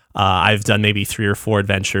 I've done maybe 3 or 4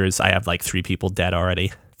 adventures. I have like 3 people dead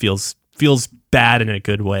already. Feels bad in a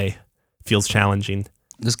good way. Feels challenging.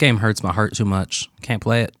 This game hurts my heart too much. Can't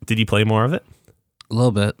play it. Did you play more of it? A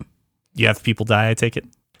little bit. You have people die, I take it?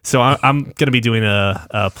 So I'm going to be doing a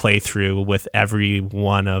playthrough with every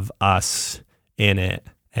one of us in it.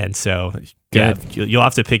 And so you'll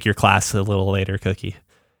have to pick your class a little later, Cookie.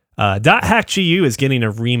 .hackgu is getting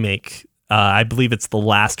a remake. I believe it's The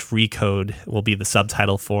Last Recode will be the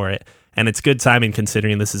subtitle for it. And it's good timing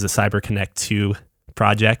considering this is a CyberConnect 2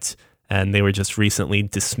 project. And they were just recently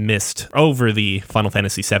dismissed over the Final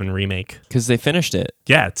Fantasy VII remake. Because they finished it.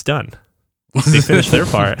 Yeah, it's done. They finished their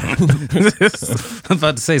part. I'm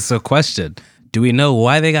about to say, so question. Do we know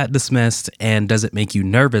why they got dismissed, and does it make you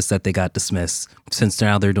nervous that they got dismissed since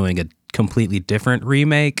now they're doing a completely different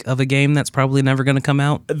remake of a game that's probably never going to come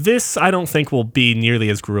out? This, I don't think, will be nearly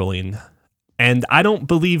as grueling. And I don't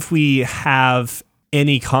believe we have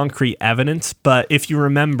any concrete evidence, but if you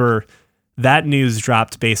remember, that news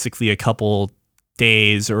dropped basically a couple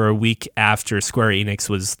days or a week after Square Enix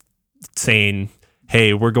was saying,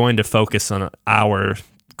 hey, we're going to focus on our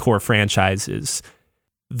core franchises.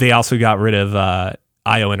 They also got rid of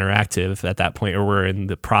IO Interactive at that point, or were in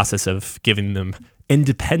the process of giving them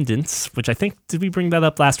independence, which I think, did we bring that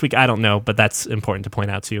up last week? I don't know, but that's important to point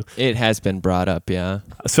out too. It has been brought up, yeah.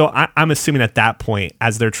 So I'm assuming at that point,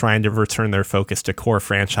 as they're trying to return their focus to core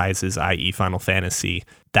franchises, i.e. Final Fantasy,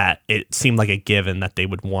 that it seemed like a given that they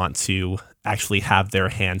would want to actually have their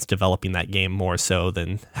hands developing that game more so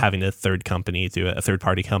than having a third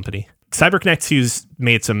party company. CyberConnect 2's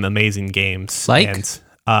made some amazing games. Like? And,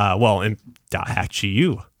 in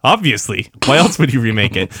 .hackgu, obviously. Why else would you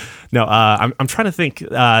remake it? No, I'm trying to think.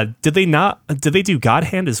 Did they do God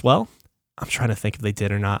Hand as well? I'm trying to think if they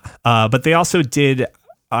did or not. But they also did,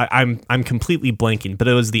 I'm completely blanking, but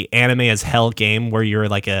it was the Anime as Hell game where you're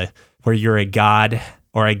a god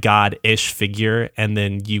or a god-ish figure, and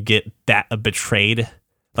then you get betrayed,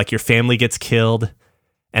 like your family gets killed,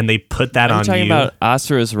 and they put that on you. Are you talking about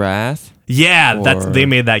Asura's Wrath? Yeah, they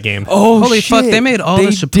made that game. Oh, holy fuck! They made all the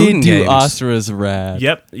Shippuden games. Asura's Wrath.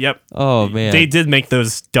 Yep. Oh man, they did make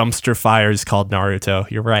those dumpster fires called Naruto.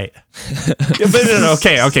 You're right.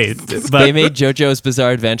 Okay. But they made JoJo's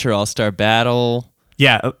Bizarre Adventure All-Star Battle.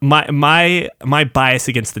 Yeah, my bias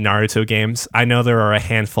against the Naruto games, I know there are a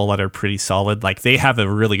handful that are pretty solid. Like, they have a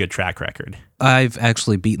really good track record. I've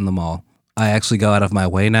actually beaten them all. I actually go out of my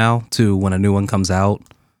way now to, when a new one comes out,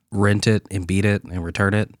 rent it and beat it and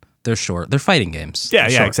return it. They're short. They're fighting games. Yeah,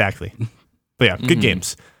 exactly. But yeah, good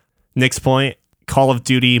games. Next point, Call of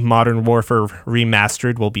Duty Modern Warfare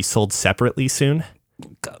Remastered will be sold separately soon.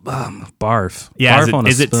 Barf. Yeah, Barf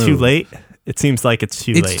is it too late? It seems like it's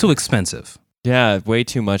too late. It's too expensive. Yeah, way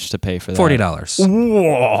too much to pay for that. $40.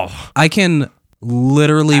 Whoa. I can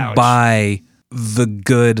literally buy the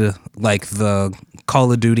good, like the Call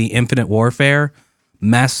of Duty Infinite Warfare,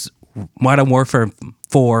 Modern Warfare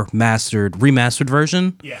 4 remastered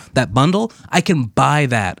version, that bundle, I can buy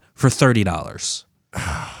that for $30.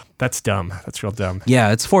 That's dumb. That's real dumb.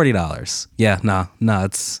 Yeah, it's $40. Yeah, no,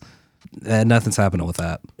 it's nothing's happening with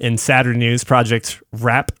that. In Saturn news, Project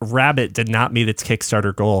Rabbit did not meet its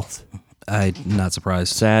Kickstarter goal. I'm not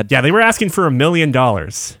surprised. Sad. Yeah, they were asking for $1 million.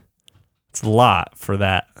 It's a lot for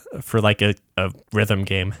that, for like a rhythm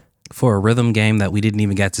game. For a rhythm game that we didn't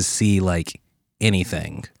even get to see like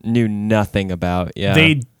anything. Knew nothing about. Yeah.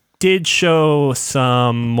 They did show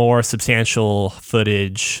some more substantial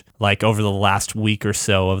footage like over the last week or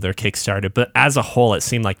so of their Kickstarter, but as a whole, it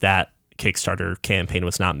seemed like that Kickstarter campaign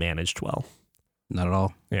was not managed well. Not at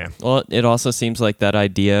all. Yeah. Well, it also seems like that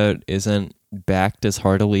idea isn't backed as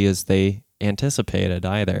heartily as they anticipated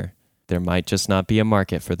either. There might just not be a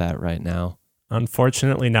market for that right now.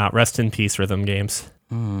 Unfortunately not. Rest in peace, rhythm games.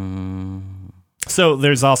 So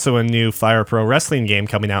there's also a new Fire Pro Wrestling game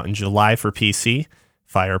coming out in July for PC,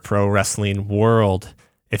 Fire Pro Wrestling World.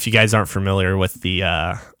 If you guys aren't familiar with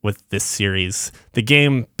with this series, the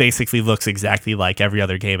game basically looks exactly like every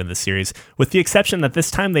other game in the series, with the exception that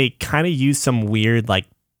this time they kind of use some weird like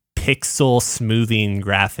pixel smoothing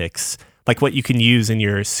graphics, like what you can use in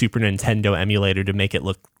your Super Nintendo emulator to make it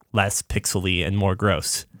look less pixely and more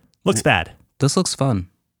gross. Looks bad. This looks fun.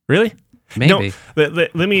 Really? Maybe. No,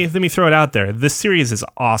 let me throw it out there. This series is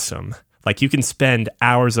awesome. Like, you can spend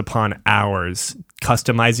hours upon hours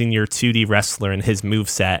customizing your 2D wrestler and his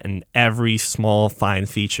moveset and every small fine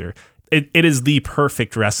feature. It is the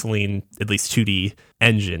perfect wrestling, at least 2D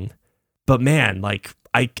engine. But man, like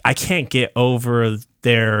I can't get over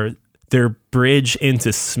their bridge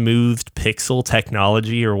into smoothed pixel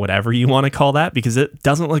technology or whatever you want to call that, because it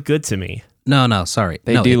doesn't look good to me. No, sorry.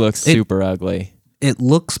 They do look super ugly. It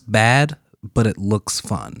looks bad, but it looks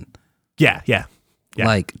fun. Yeah.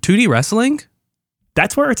 Like 2D wrestling?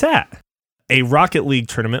 That's where it's at. A Rocket League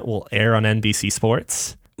tournament will air on NBC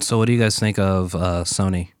Sports. So what do you guys think of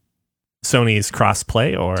Sony? Sony's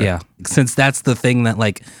crossplay, or Yeah, since that's the thing that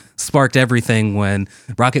like sparked everything when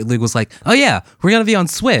Rocket League was like, oh yeah, we're going to be on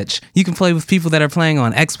Switch. You can play with people that are playing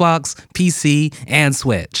on Xbox, PC, and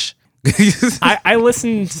Switch. I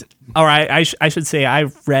listened, or I should say I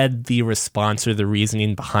read the response or the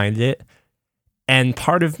reasoning behind it, and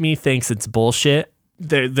part of me thinks it's bullshit.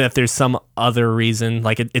 That there's some other reason,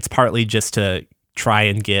 like it's partly just to try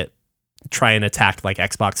and attack like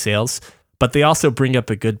Xbox sales, but they also bring up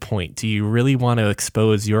a good point. Do you really want to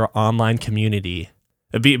expose your online community?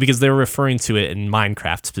 Because they're referring to it in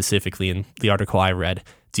Minecraft specifically in the article I read.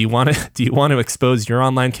 Do you want to expose your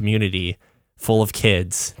online community full of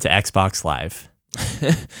kids to Xbox Live?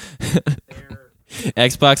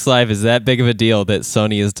 Xbox Live is that big of a deal that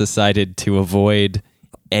Sony has decided to avoid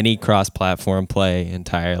any cross-platform play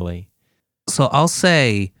entirely. So I'll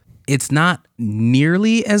say it's not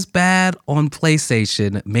nearly as bad on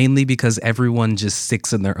PlayStation, mainly because everyone just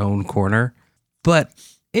sticks in their own corner, but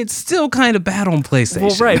it's still kind of bad on PlayStation.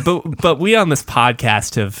 Well, right, but we on this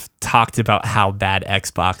podcast have talked about how bad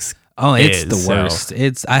Xbox it's is, the worst.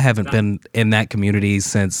 I haven't been in that community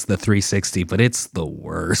since the 360, but it's the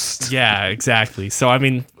worst. Yeah, exactly. So I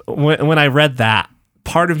mean, when I read that,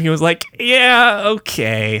 part of me was like, yeah,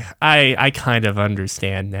 okay, I kind of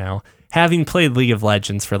understand now. Having played League of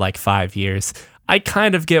Legends for like 5 years, I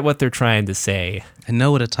kind of get what they're trying to say. I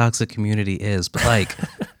know what a toxic community is, but like,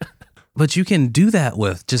 but you can do that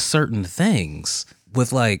with just certain things.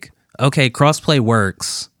 With like, okay, crossplay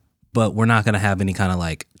works, but we're not going to have any kind of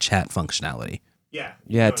like chat functionality.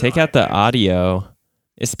 Yeah, take out the audio,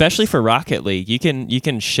 especially for Rocket League. You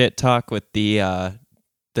can shit talk with the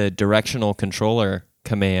directional controller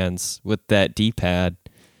commands with that D-pad,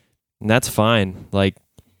 and that's fine. Like,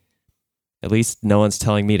 at least no one's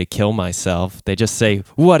telling me to kill myself. They just say,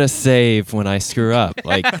 "What a save" when I screw up.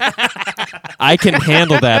 Like, I can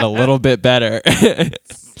handle that a little bit better.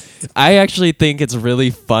 I actually think it's really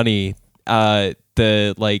funny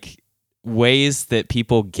the like ways that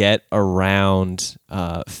people get around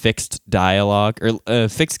fixed dialogue or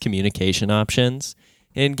fixed communication options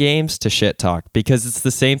in games to shit talk, because it's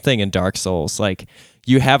the same thing in Dark Souls. Like,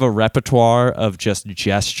 you have a repertoire of just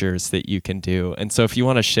gestures that you can do. And so if you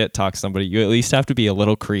want to shit talk somebody, you at least have to be a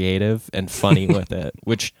little creative and funny with it,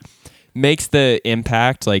 which makes the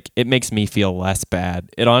impact, like, it makes me feel less bad.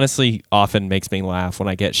 It honestly often makes me laugh when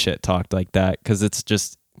I get shit talked like that, because it's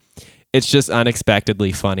just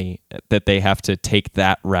unexpectedly funny that they have to take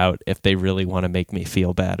that route if they really want to make me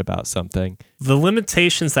feel bad about something. The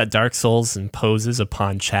limitations that Dark Souls imposes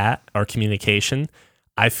upon chat or communication,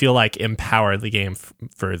 I feel like empower the game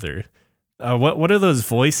further. What are those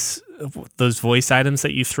voice items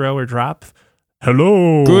that you throw or drop?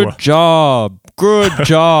 Hello. Good job. Good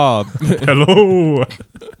job. Hello.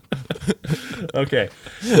 Okay.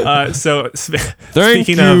 Thank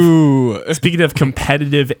you. Speaking of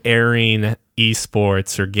competitive airing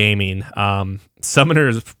esports or gaming,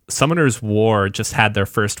 Summoner's War just had their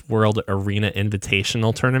first World Arena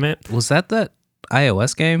Invitational tournament. Was that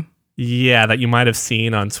iOS game? Yeah, that you might have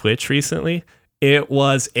seen on Twitch recently. It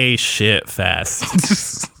was a shit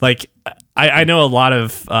fest. Like, I know a lot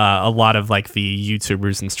of like the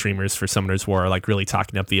YouTubers and streamers for Summoner's War are like really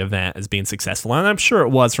talking up the event as being successful, and I'm sure it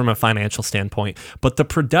was from a financial standpoint, but the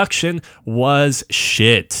production was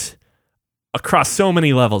shit across so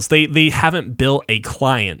many levels. They haven't built a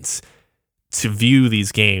client to view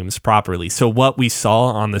these games properly. So what we saw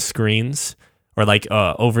on the screens or like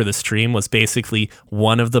over the stream was basically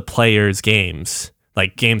one of the players' games,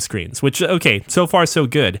 like game screens, which, okay, so far so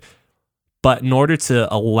good. But in order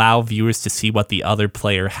to allow viewers to see what the other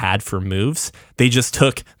player had for moves, they just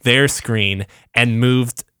took their screen and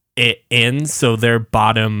moved it in so their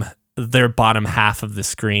bottom half of the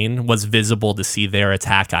screen was visible to see their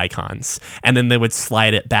attack icons. And then they would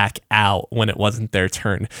slide it back out when it wasn't their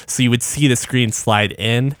turn. So you would see the screen slide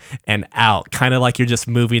in and out, kind of like you're just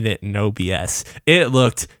moving it in OBS. It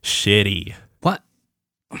looked shitty. What?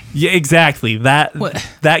 Yeah, exactly. That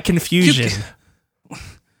confusion.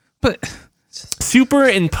 But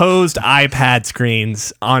superimposed iPad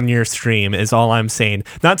screens on your stream is all I'm saying.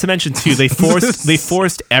 Not to mention too, they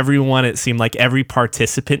forced everyone, it seemed like every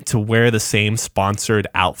participant, to wear the same sponsored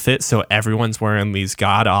outfit. So everyone's wearing these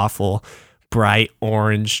god awful bright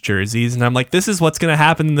orange jerseys, and I'm like, this is what's going to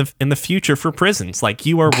happen in the future for prisons. Like,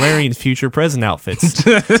 you are wearing future prison outfits.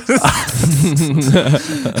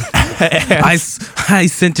 I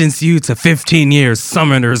sentence you to 15 years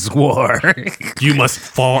Summoner's War. You must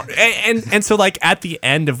fall. And so, like, at the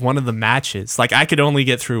end of one of the matches, like, I could only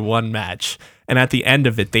get through one match, and at the end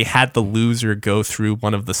of it, they had the loser go through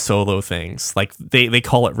one of the solo things. Like, they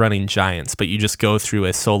call it running giants, but you just go through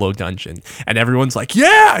a solo dungeon, and everyone's like,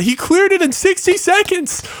 yeah, he cleared it in 60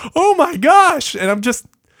 seconds. Oh my gosh. And I'm just...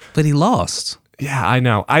 But he lost. Yeah, I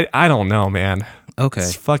know. I don't know, man. Okay.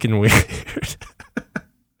 It's fucking weird.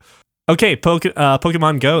 Okay,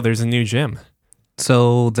 Pokemon Go, there's a new gym.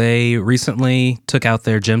 So they recently took out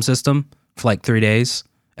their gym system for like 3 days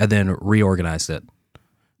and then reorganized it.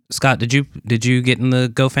 Scott, did you get in the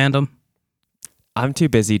Go fandom? I'm too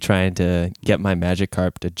busy trying to get my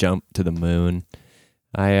Magikarp to jump to the moon.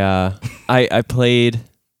 I played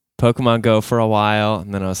Pokemon Go for a while,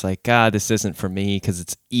 and then I was like, God, this isn't for me because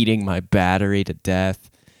it's eating my battery to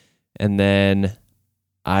death. And then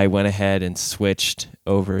I went ahead and switched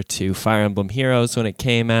over to Fire Emblem Heroes when it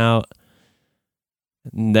came out.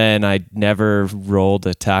 And then I never rolled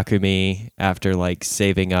a Takumi after like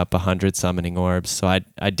saving up 100 summoning orbs. So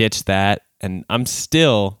I ditched that, and I'm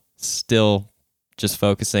still just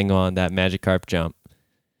focusing on that Magikarp jump.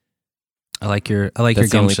 I like your That's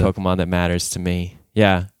the only gumption. Pokemon that matters to me.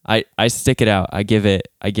 Yeah, I stick it out. I give it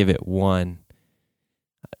one.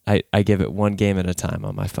 I give it one game at a time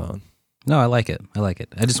on my phone. No, I like it.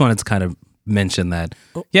 I just wanted to kind of mention that.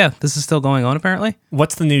 Yeah, this is still going on apparently.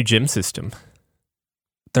 What's the new gym system?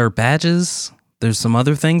 There are badges. There's some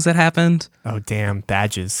other things that happened. Oh, damn,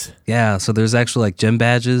 badges. Yeah, so there's actually like gym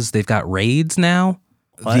badges. They've got raids now.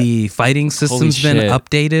 What? The fighting system's been shit.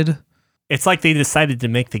 updated. It's like they decided to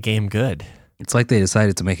make the game good. It's like they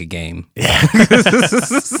decided to make a game.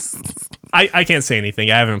 I can't say anything.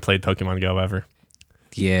 I haven't played Pokemon Go ever.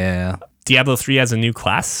 Yeah. Diablo 3 has a new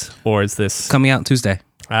class, or is this... Coming out Tuesday.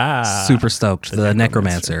 Super stoked. The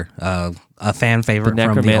Necromancer. Necromancer. A fan favorite The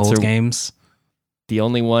from the Necromancer. old games. The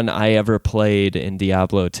only one I ever played in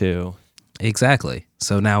Diablo 2. Exactly.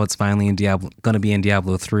 So now it's finally going to be in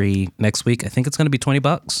Diablo 3 next week. I think it's going to be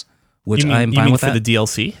 $20, which I'm fine with for that. the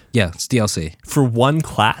DLC? Yeah, it's DLC. For one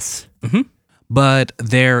class? But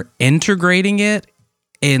they're integrating it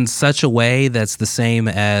in such a way that's the same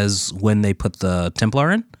as when they put the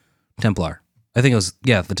Templar in. Templar. I think it was,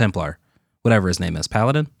 the Templar. Whatever his name is.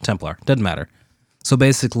 Paladin? Templar. Doesn't matter. So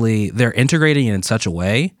basically, they're integrating it in such a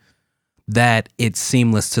way that it's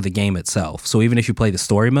seamless to the game itself. So even if you play the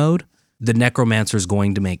story mode, the Necromancer is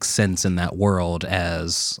going to make sense in that world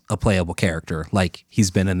as a playable character, like he's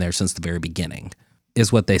been in there since the very beginning,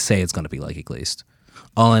 is what they say it's going to be like, at least.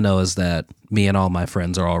 All I know is that me and all my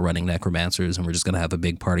friends are all running Necromancers, and we're just going to have a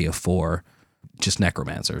big party of 4 just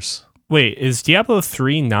Necromancers. Wait, is Diablo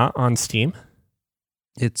 3 not on Steam?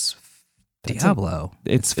 It's That's Diablo.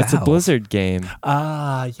 It's a Valve. Blizzard game.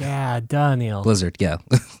 Yeah, Daniel. Blizzard, yeah.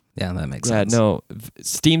 Yeah, that makes sense. Yeah, no.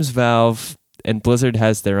 Steam's Valve, and Blizzard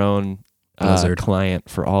has their own Blizzard. client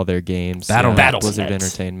for all their games. Battle.net. Blizzard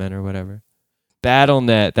Entertainment or whatever.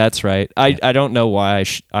 Battle.net, that's right. I don't know why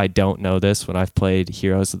I don't know this when I've played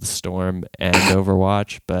Heroes of the Storm and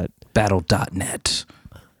Overwatch, but Battle.net.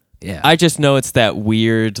 Yeah. I just know it's that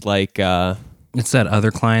weird, like... it's that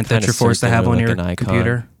other client that kinda you're forced to have circular on with your an icon.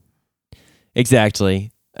 computer.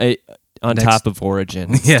 Exactly. On Next- top of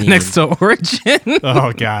Origin. Yeah, Steam. next to Origin.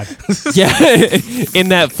 Oh God. Yeah, in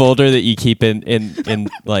that folder that you keep in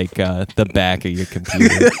like the back of your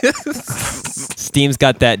computer. Steam's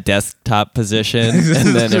got that desktop position,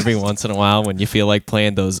 and then every once in a while, when you feel like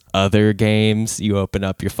playing those other games, you open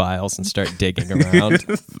up your files and start digging around.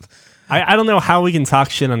 I don't know how we can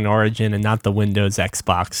talk shit on Origin and not the Windows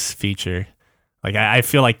Xbox feature. Like I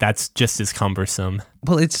feel like that's just as cumbersome.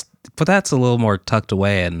 Well, but that's a little more tucked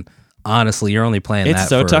away, and honestly, you're only playing that It's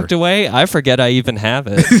so for... tucked away, I forget I even have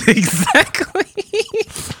it. Exactly.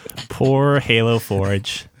 Poor Halo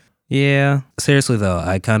Forge. Yeah. Seriously, though,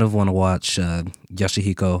 I kind of want to watch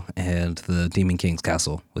Yoshihiko and the Demon King's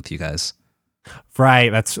Castle with you guys. Right,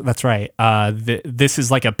 that's right. This is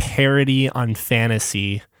like a parody on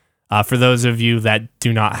fantasy. For those of you that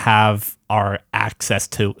do not have our access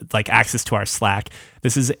to our Slack,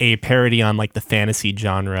 this is a parody on like the fantasy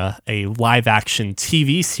genre, a live action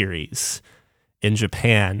TV series in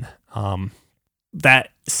Japan.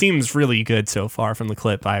 That seems really good so far from the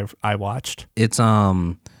clip I watched. It's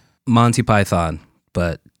Monty Python,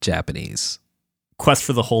 but Japanese. Quest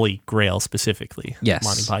for the Holy Grail specifically. Yes.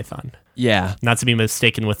 Monty Python. Yeah. Not to be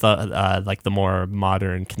mistaken with like the more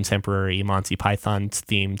modern contemporary Monty Python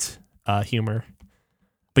themed humor.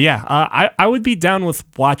 But yeah, I would be down with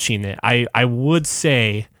watching it. I would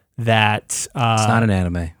say that It's not an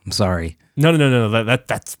anime. I'm sorry. No.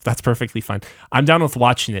 That's perfectly fine. I'm down with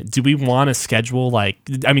watching it. Do we want to schedule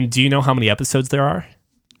do you know how many episodes there are?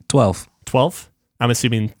 12. 12? I'm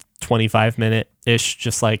assuming 25 minute ish,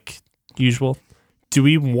 just like usual. Do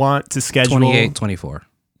we want to schedule 28, 24.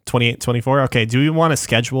 28, 24? Okay. Do we want to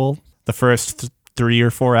schedule the first 3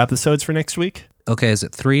 or 4 episodes for next week? Okay, is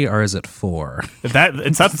it 3 or is it 4?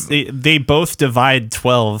 It's up. They both divide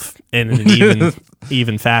 12 in an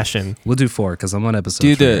even fashion. We'll do 4 because I'm on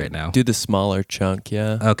episode 3 right now. Do the smaller chunk,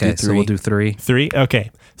 yeah. Okay, so we'll do 3. 3?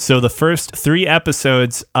 Okay. So the first 3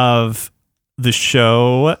 episodes of the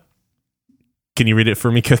show. Can you read it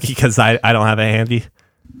for me, Cookie? Because I don't have it handy.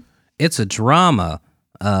 It's a drama.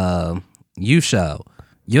 Yusho.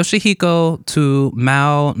 Yoshihiko to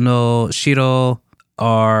Mao no Shiro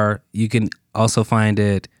are, you can also find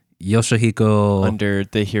it Yoshihiko under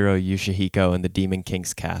the hero Yoshihiko and the Demon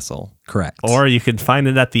King's Castle. Correct. Or you can find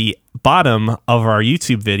it at the bottom of our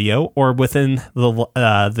YouTube video or within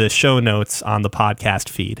the show notes on the podcast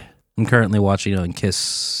feed. I'm currently watching it on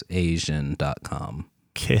kissasian.com.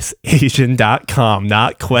 Kissasian.com,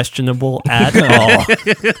 not questionable at all.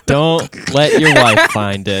 Don't let your wife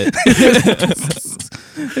find it.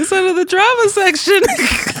 It's under the drama section.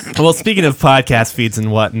 Well, speaking of podcast feeds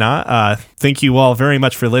and whatnot, thank you all very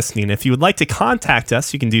much for listening. If you would like to contact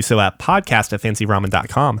us, you can do so at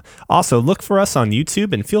podcast@fancyramen.com. Also, look for us on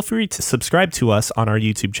YouTube and feel free to subscribe to us on our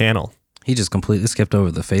YouTube channel. He just completely skipped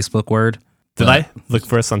over the Facebook word. Did I look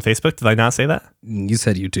for us on Facebook? Did I not say that? You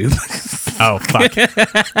said YouTube. Oh, fuck.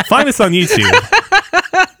 Find us on YouTube.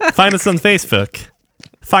 Find us on Facebook.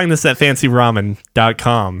 Find us at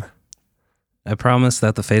fancyramen.com. I promise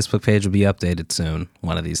that the Facebook page will be updated soon,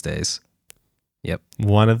 one of these days. Yep.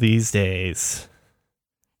 One of these days.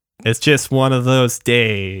 It's just one of those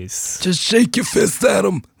days. Just shake your fist at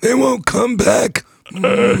them. They won't come back.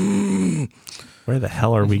 Where the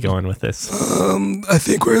hell are we going with this? I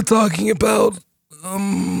think we're talking about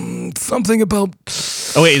something about.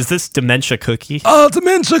 Oh wait, is this Dementia Cookie? Oh,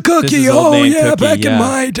 Dementia Cookie. is Old Oh Man yeah, Cookie, back yeah. in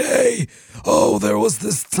my day. Oh, there was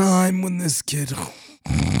this time when this kid.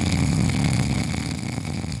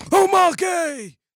 Oh, Marky!